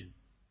attention.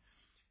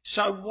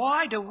 So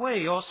why do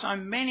we, or so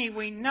many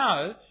we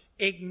know,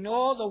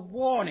 ignore the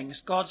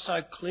warnings God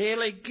so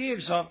clearly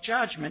gives of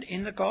judgment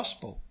in the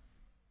gospel?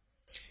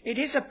 It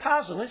is a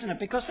puzzle, isn't it?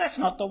 Because that's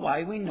not the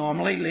way we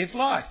normally live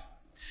life.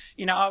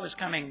 You know, I was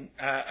coming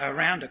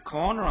around a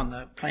corner on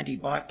the Plenty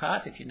bike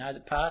path, if you know the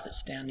path,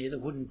 it's down near the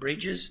wooden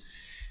bridges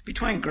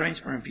between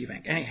Greensboro and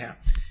Pewbank. Anyhow,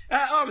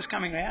 I was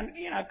coming around,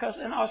 and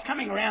I was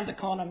coming around the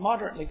corner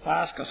moderately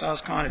fast because I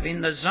was kind of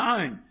in the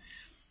zone.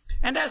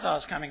 And as I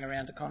was coming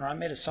around the corner, I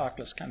met a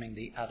cyclist coming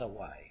the other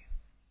way.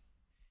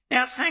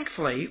 Now,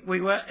 thankfully,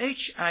 we were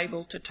each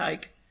able to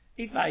take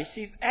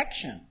evasive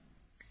action.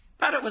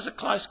 But it was a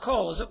close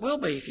call, as it will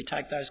be if you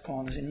take those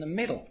corners in the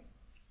middle.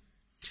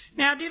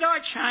 Now, did I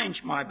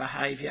change my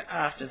behaviour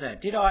after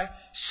that? Did I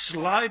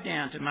slow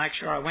down to make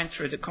sure I went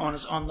through the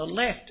corners on the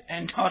left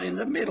and not in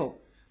the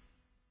middle?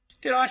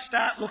 Did I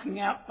start looking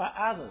out for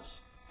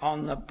others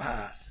on the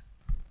path?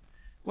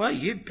 Well,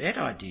 you bet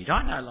I did.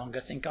 I no longer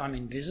think I'm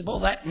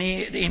invincible.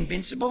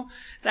 Invincible.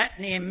 That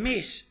near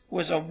miss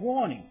was a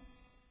warning.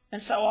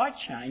 And so I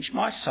changed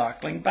my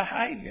cycling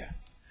behaviour.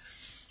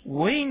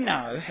 We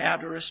know how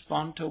to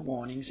respond to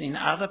warnings in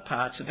other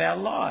parts of our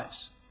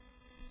lives.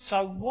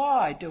 So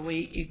why do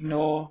we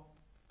ignore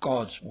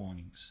God's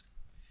warnings?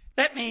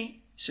 Let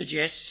me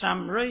suggest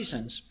some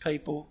reasons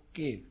people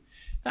give.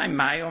 They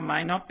may or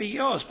may not be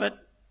yours,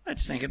 but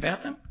let's think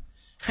about them.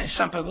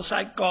 Some people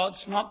say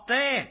God's not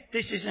there.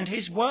 This isn't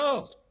his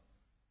world.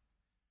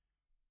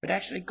 But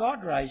actually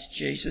God raised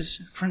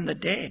Jesus from the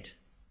dead.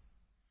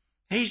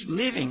 He's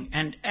living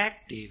and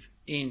active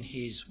in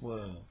his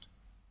world.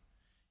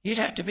 You'd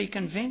have to be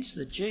convinced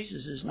that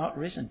Jesus is not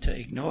risen to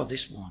ignore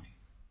this warning.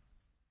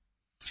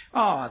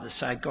 Others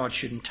say God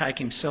shouldn't take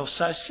himself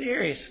so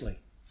seriously.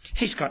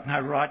 He's got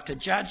no right to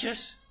judge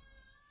us.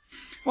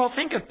 Well,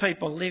 think of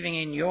people living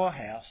in your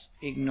house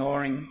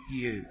ignoring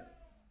you.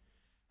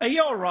 Are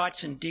your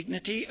rights and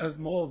dignity of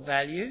more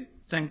value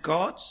than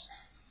God's?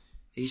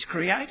 He's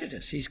created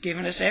us. He's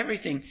given us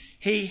everything.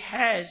 He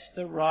has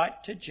the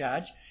right to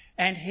judge,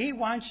 and he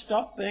won't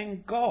stop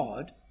being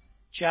God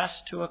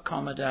just to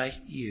accommodate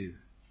you.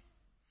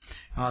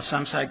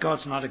 Some say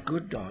God's not a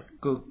good God.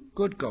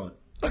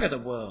 Look at the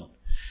world.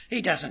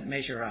 He doesn't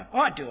measure up.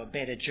 I do a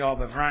better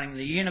job of running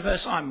the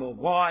universe. I'm more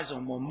wise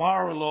or more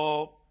moral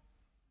or...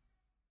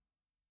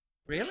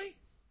 Really?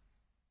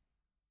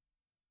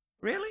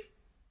 Really?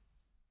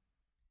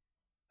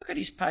 Look at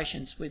his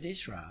patience with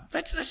Israel.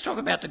 Let's talk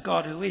about the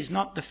God who is,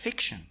 not the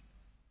fiction.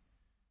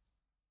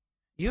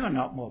 You are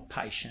not more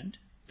patient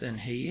than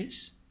he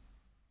is.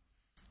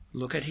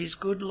 Look at his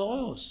good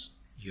laws.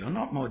 You're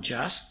not more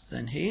just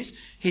than he is.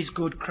 His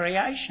good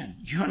creation.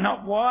 You're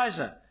not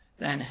wiser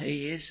than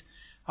he is.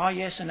 Oh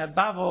yes, and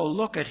above all,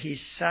 look at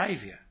his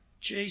Saviour,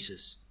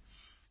 Jesus,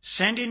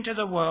 sent into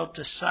the world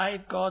to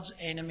save God's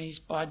enemies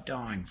by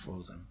dying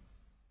for them.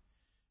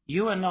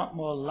 You are not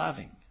more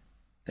loving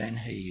than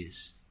he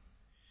is.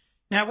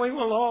 Now, we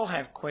will all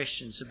have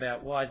questions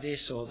about why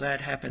this or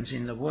that happens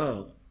in the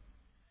world,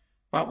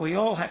 but we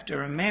all have to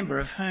remember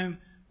of whom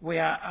we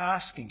are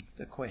asking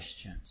the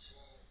questions.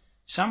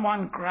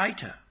 Someone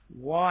greater,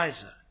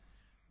 wiser,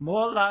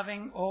 more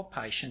loving or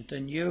patient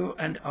than you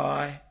and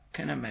I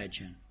can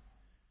imagine.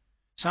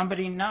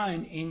 Somebody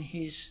known in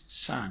his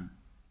Son.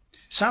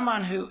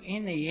 Someone who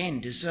in the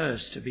end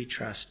deserves to be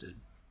trusted.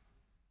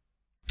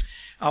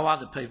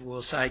 Other people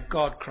will say,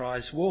 God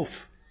cries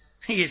wolf.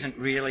 He isn't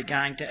really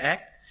going to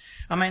act.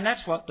 I mean,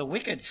 that's what the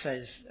wicked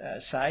say,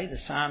 the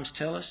Psalms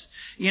tell us.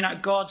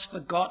 God's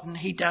forgotten,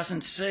 he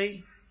doesn't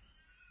see.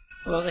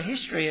 Well, the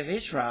history of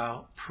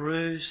Israel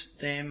proves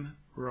them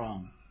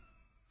wrong.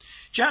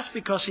 Just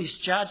because his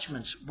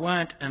judgments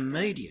weren't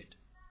immediate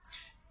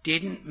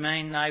didn't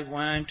mean they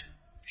weren't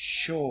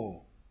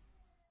sure.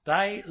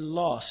 They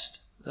lost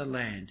the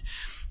land.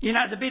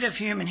 The bit of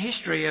human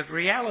history of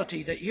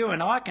reality that you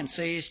and I can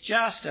see is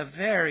just a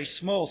very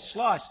small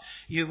slice.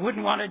 You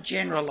wouldn't want to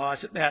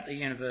generalise about the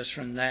universe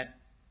from that.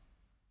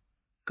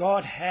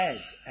 God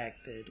has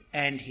acted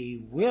and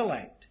he will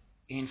act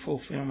in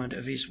fulfilment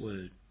of his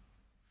word.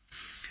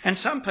 And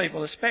some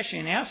people, especially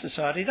in our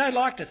society, they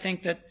like to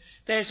think that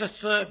there's a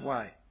third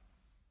way.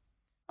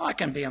 I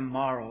can be a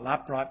moral,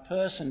 upright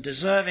person,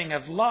 deserving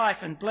of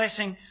life and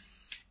blessing,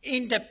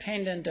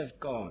 independent of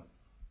God.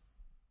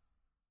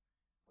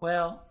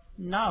 Well,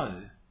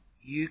 no,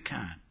 you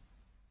can't.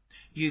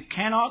 You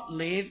cannot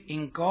live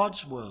in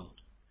God's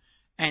world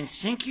and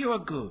think you are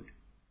good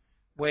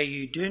where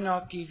you do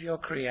not give your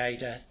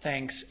Creator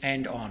thanks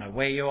and honour,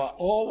 where you are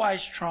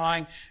always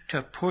trying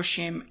to push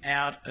him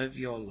out of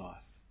your life.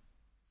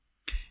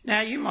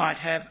 Now, you might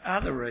have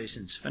other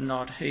reasons for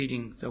not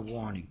heeding the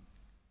warning.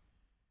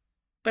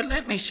 But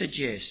let me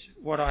suggest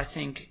what I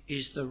think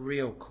is the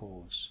real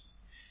cause.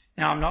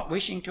 Now, I'm not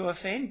wishing to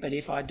offend, but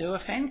if I do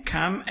offend,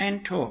 come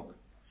and talk.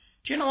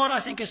 Do you know what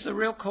I think is the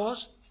real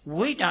cause?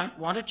 We don't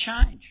want to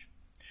change.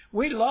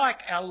 We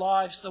like our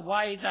lives the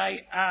way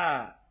they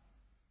are.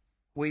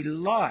 We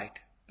like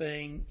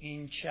being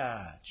in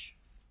charge.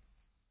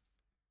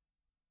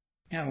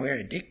 Now, we're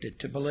addicted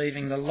to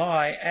believing the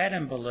lie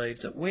Adam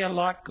believed, that we are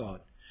like God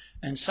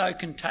and so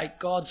can take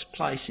God's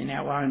place in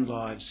our own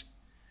lives,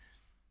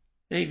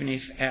 even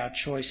if our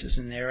choices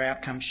and their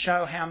outcomes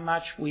show how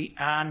much we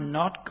are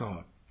not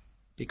God,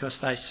 because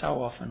they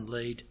so often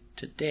lead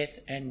to death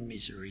and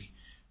misery,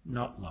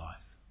 not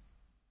life.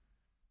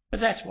 But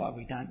that's why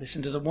we don't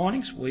listen to the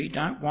warnings. We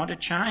don't want to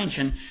change,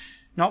 and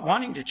not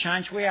wanting to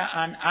change, we are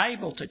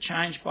unable to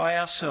change by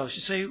ourselves.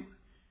 You see,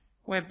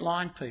 we're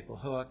blind people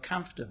who are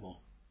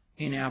comfortable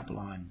in our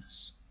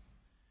blindness.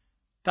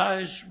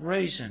 Those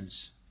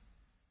reasons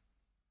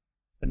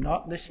for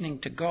not listening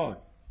to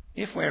God,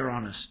 if we're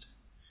honest,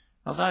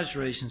 well, those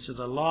reasons are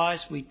the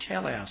lies we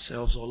tell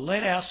ourselves or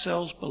let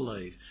ourselves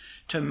believe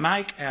to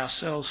make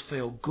ourselves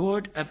feel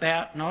good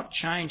about not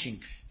changing,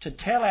 to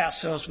tell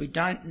ourselves we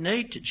don't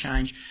need to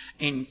change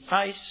in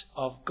face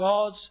of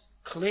God's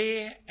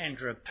clear and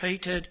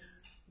repeated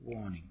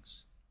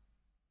warnings.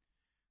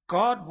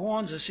 God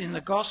warns us in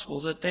the gospel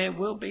that there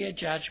will be a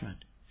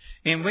judgment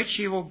in which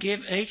he will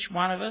give each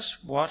one of us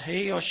what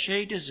he or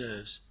she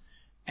deserves,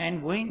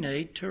 and we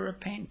need to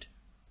repent,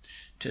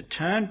 to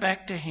turn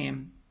back to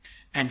him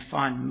and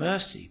find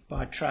mercy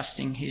by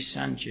trusting his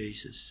Son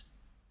Jesus.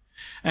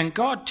 And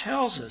God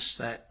tells us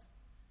that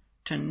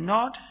to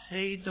not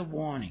heed the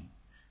warning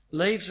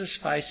leaves us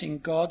facing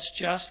God's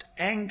just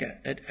anger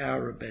at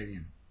our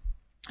rebellion,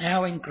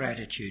 our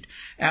ingratitude,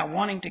 our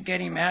wanting to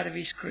get him out of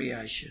his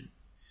creation.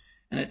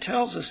 And it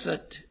tells us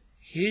that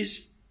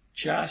his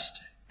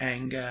just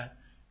anger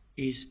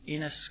is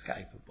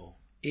inescapable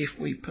if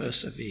we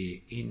persevere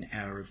in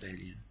our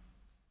rebellion.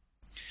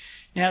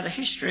 Now, the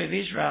history of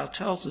Israel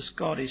tells us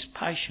God is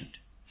patient,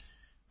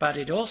 but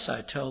it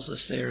also tells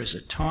us there is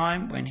a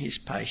time when his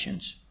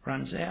patience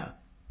runs out.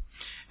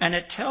 And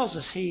it tells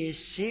us he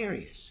is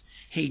serious.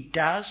 He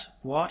does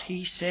what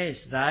he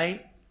says.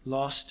 They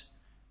lost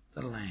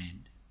the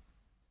land.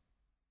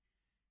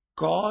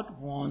 God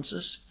warns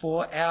us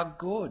for our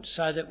good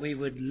so that we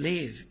would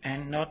live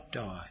and not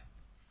die.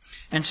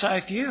 And so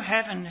if you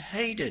haven't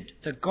heeded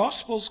the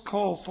gospel's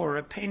call for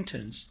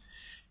repentance,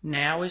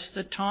 now is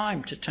the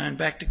time to turn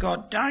back to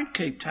God. Don't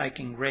keep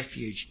taking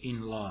refuge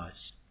in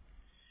lies.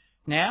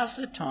 Now's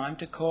the time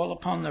to call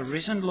upon the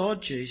risen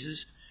Lord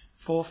Jesus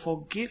for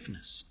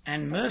forgiveness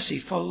and mercy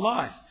for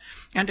life.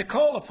 And to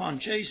call upon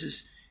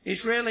Jesus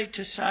is really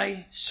to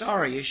say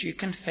sorry as you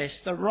confess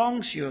the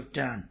wrongs you have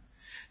done,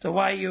 the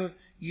way you have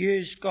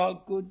used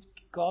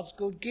God's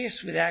good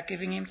gifts without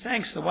giving him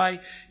thanks, the way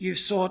you've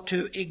sought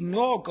to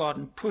ignore God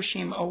and push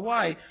him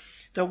away,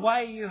 the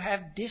way you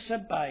have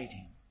disobeyed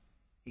him.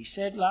 He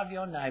said, love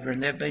your neighbour,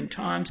 and there have been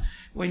times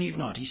when you've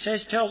not. He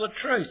says, tell the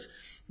truth,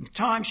 and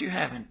times you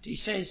haven't. He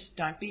says,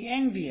 don't be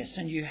envious,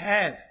 and you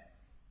have.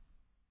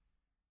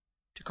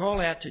 To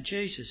call out to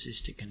Jesus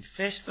is to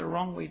confess the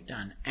wrong we've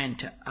done and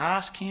to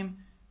ask him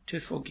to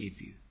forgive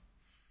you,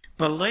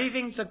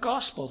 believing the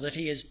gospel that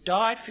he has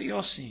died for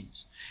your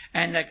sins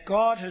and that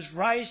God has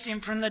raised him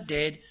from the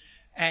dead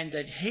and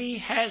that he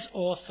has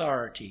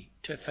authority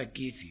to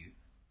forgive you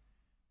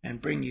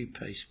and bring you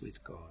peace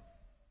with God.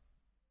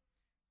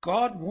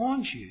 God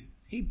warns you.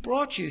 He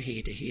brought you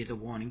here to hear the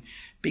warning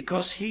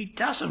because he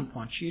doesn't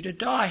want you to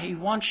die. He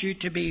wants you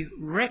to be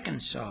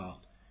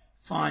reconciled,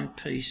 find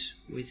peace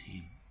with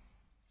him.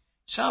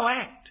 So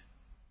act.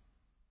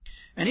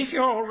 And if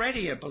you're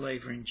already a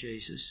believer in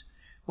Jesus,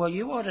 well,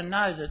 you ought to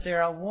know that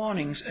there are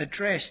warnings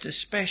addressed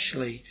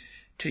especially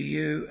to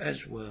you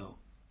as well,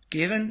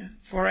 given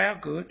for our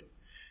good,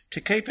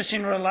 to keep us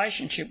in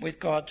relationship with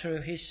God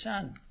through his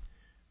Son.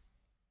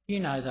 You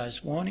know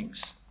those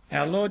warnings.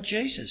 Our Lord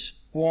Jesus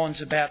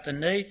warns about the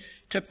need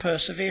to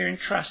persevere in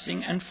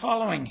trusting and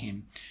following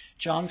him.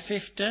 John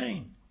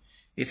 15.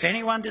 If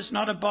anyone does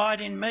not abide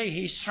in me,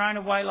 he is thrown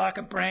away like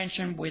a branch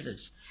and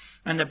withers,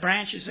 and the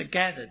branches are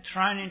gathered,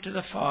 thrown into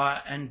the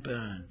fire and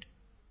burned.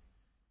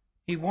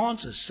 He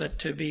warns us that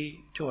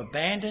to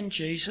abandon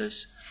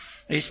Jesus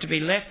is to be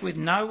left with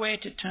nowhere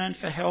to turn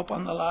for help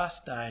on the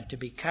last day and to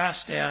be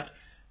cast out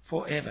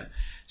forever.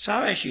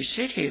 So as you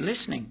sit here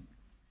listening,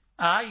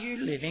 are you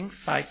living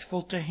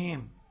faithful to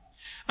him?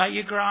 Are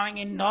you growing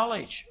in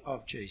knowledge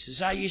of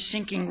Jesus? Are you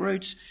sinking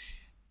roots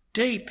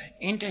deep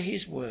into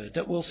his word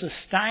that will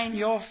sustain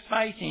your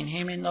faith in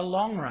him in the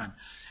long run?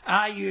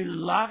 Are you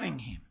loving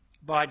him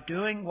by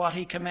doing what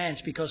he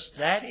commands? Because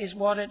that is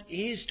what it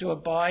is to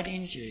abide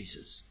in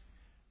Jesus.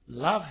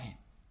 Love him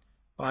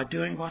by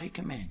doing what he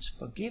commands,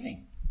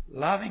 forgiving,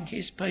 loving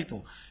his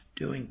people,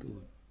 doing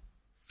good.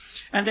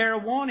 And there are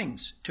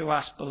warnings to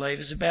us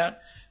believers about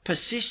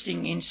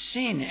persisting in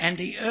sin and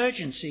the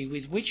urgency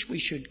with which we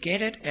should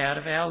get it out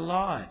of our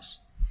lives.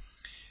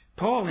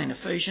 Paul in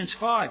Ephesians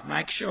 5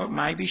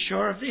 may be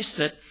sure of this,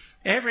 that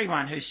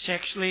everyone who's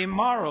sexually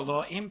immoral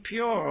or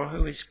impure or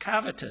who is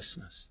covetous,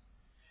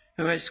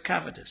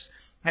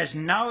 has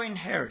no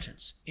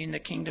inheritance in the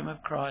kingdom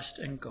of Christ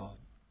and God.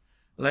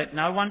 Let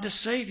no one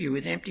deceive you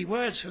with empty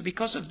words, for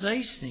because of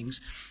these things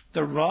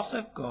the wrath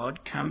of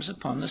God comes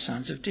upon the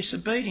sons of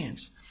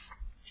disobedience.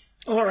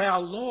 Or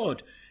our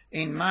Lord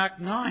in Mark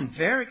 9,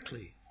 very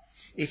clear,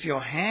 if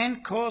your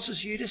hand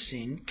causes you to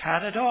sin,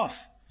 cut it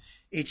off.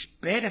 It's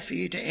better for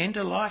you to end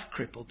a life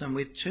crippled than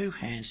with two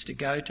hands to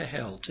go to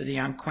hell, to the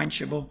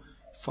unquenchable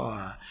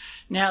fire.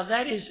 Now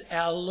that is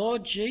our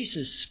Lord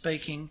Jesus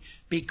speaking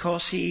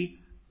because he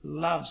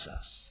loves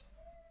us.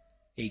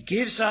 He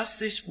gives us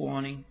this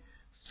warning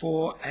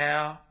for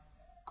our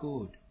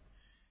good.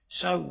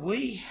 So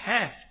we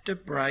have to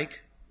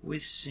break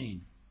with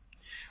sin.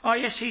 Oh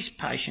yes, he's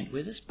patient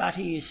with us, but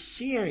he is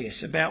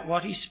serious about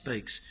what he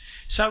speaks.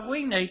 So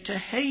we need to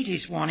heed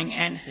his warning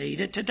and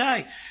heed it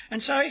today.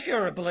 And so if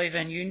you're a believer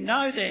and you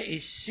know there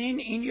is sin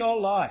in your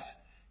life,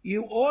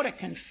 you ought to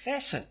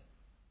confess it,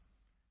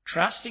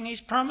 trusting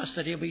his promise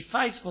that he'll be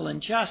faithful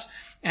and just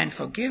and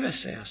forgive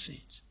us our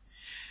sins.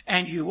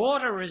 And you ought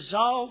to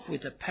resolve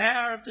with the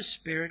power of the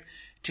Spirit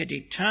to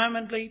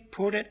determinedly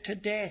put it to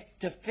death,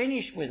 to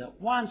finish with it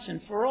once and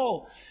for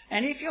all.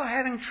 And if you're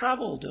having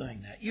trouble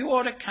doing that, you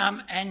ought to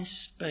come and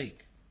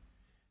speak.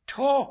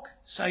 Talk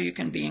so you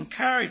can be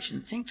encouraged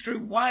and think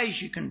through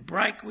ways you can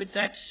break with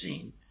that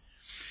sin.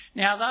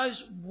 Now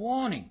those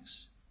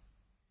warnings,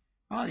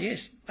 oh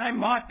yes, they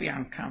might be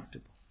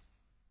uncomfortable,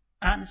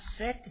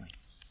 unsettling,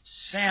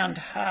 sound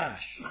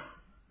harsh.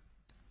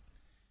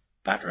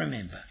 But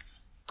remember,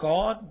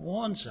 God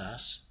warns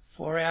us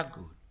for our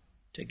good,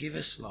 to give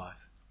us life.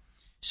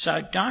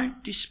 So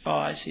don't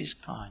despise his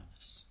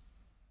kindness.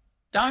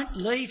 Don't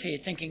leave here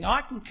thinking,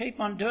 I can keep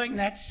on doing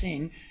that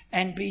sin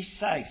and be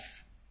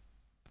safe.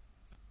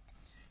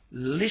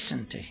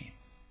 Listen to him.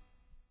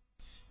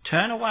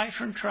 Turn away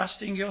from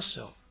trusting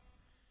yourself.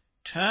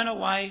 Turn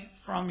away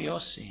from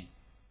your sin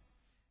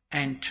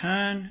and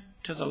turn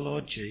to the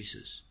Lord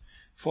Jesus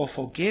for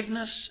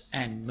forgiveness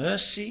and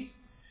mercy,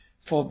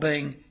 for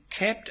being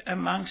kept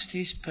amongst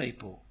his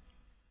people,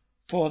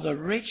 for the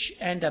rich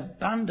and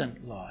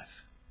abundant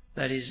life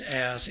that is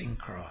ours in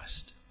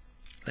Christ.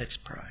 Let's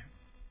pray.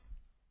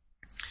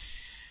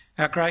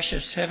 Our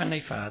gracious Heavenly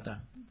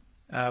Father,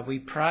 we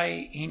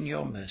pray in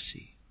your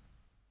mercy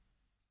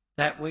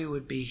that we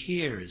would be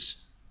hearers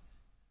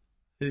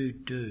who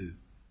do,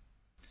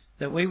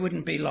 that we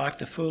wouldn't be like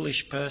the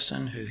foolish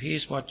person who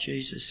hears what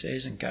Jesus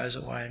says and goes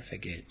away and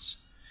forgets,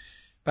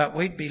 but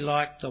we'd be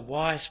like the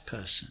wise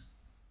person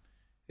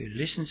who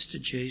listens to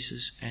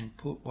Jesus and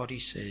put what he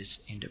says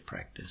into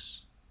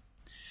practice.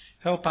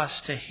 Help us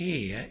to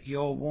hear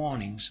your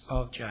warnings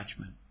of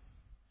judgment.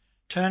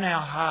 Turn our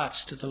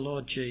hearts to the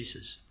Lord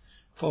Jesus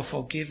for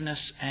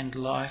forgiveness and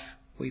life,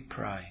 we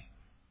pray.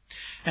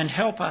 And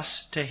help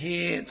us to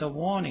hear the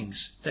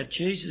warnings that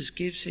Jesus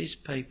gives his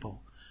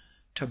people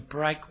to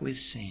break with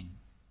sin.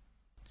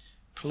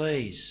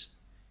 Please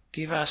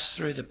give us,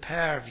 through the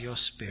power of your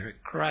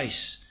Spirit,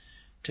 grace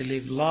to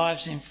live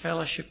lives in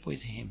fellowship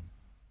with him,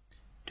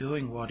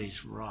 doing what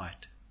is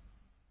right.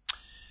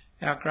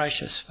 Our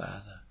gracious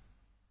Father,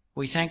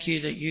 we thank you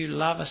that you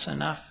love us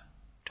enough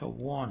to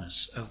warn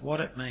us of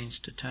what it means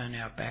to turn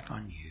our back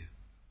on you.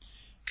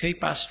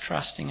 Keep us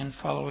trusting and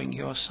following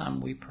your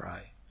Son, we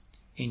pray.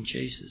 In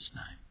Jesus'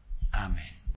 name, amen.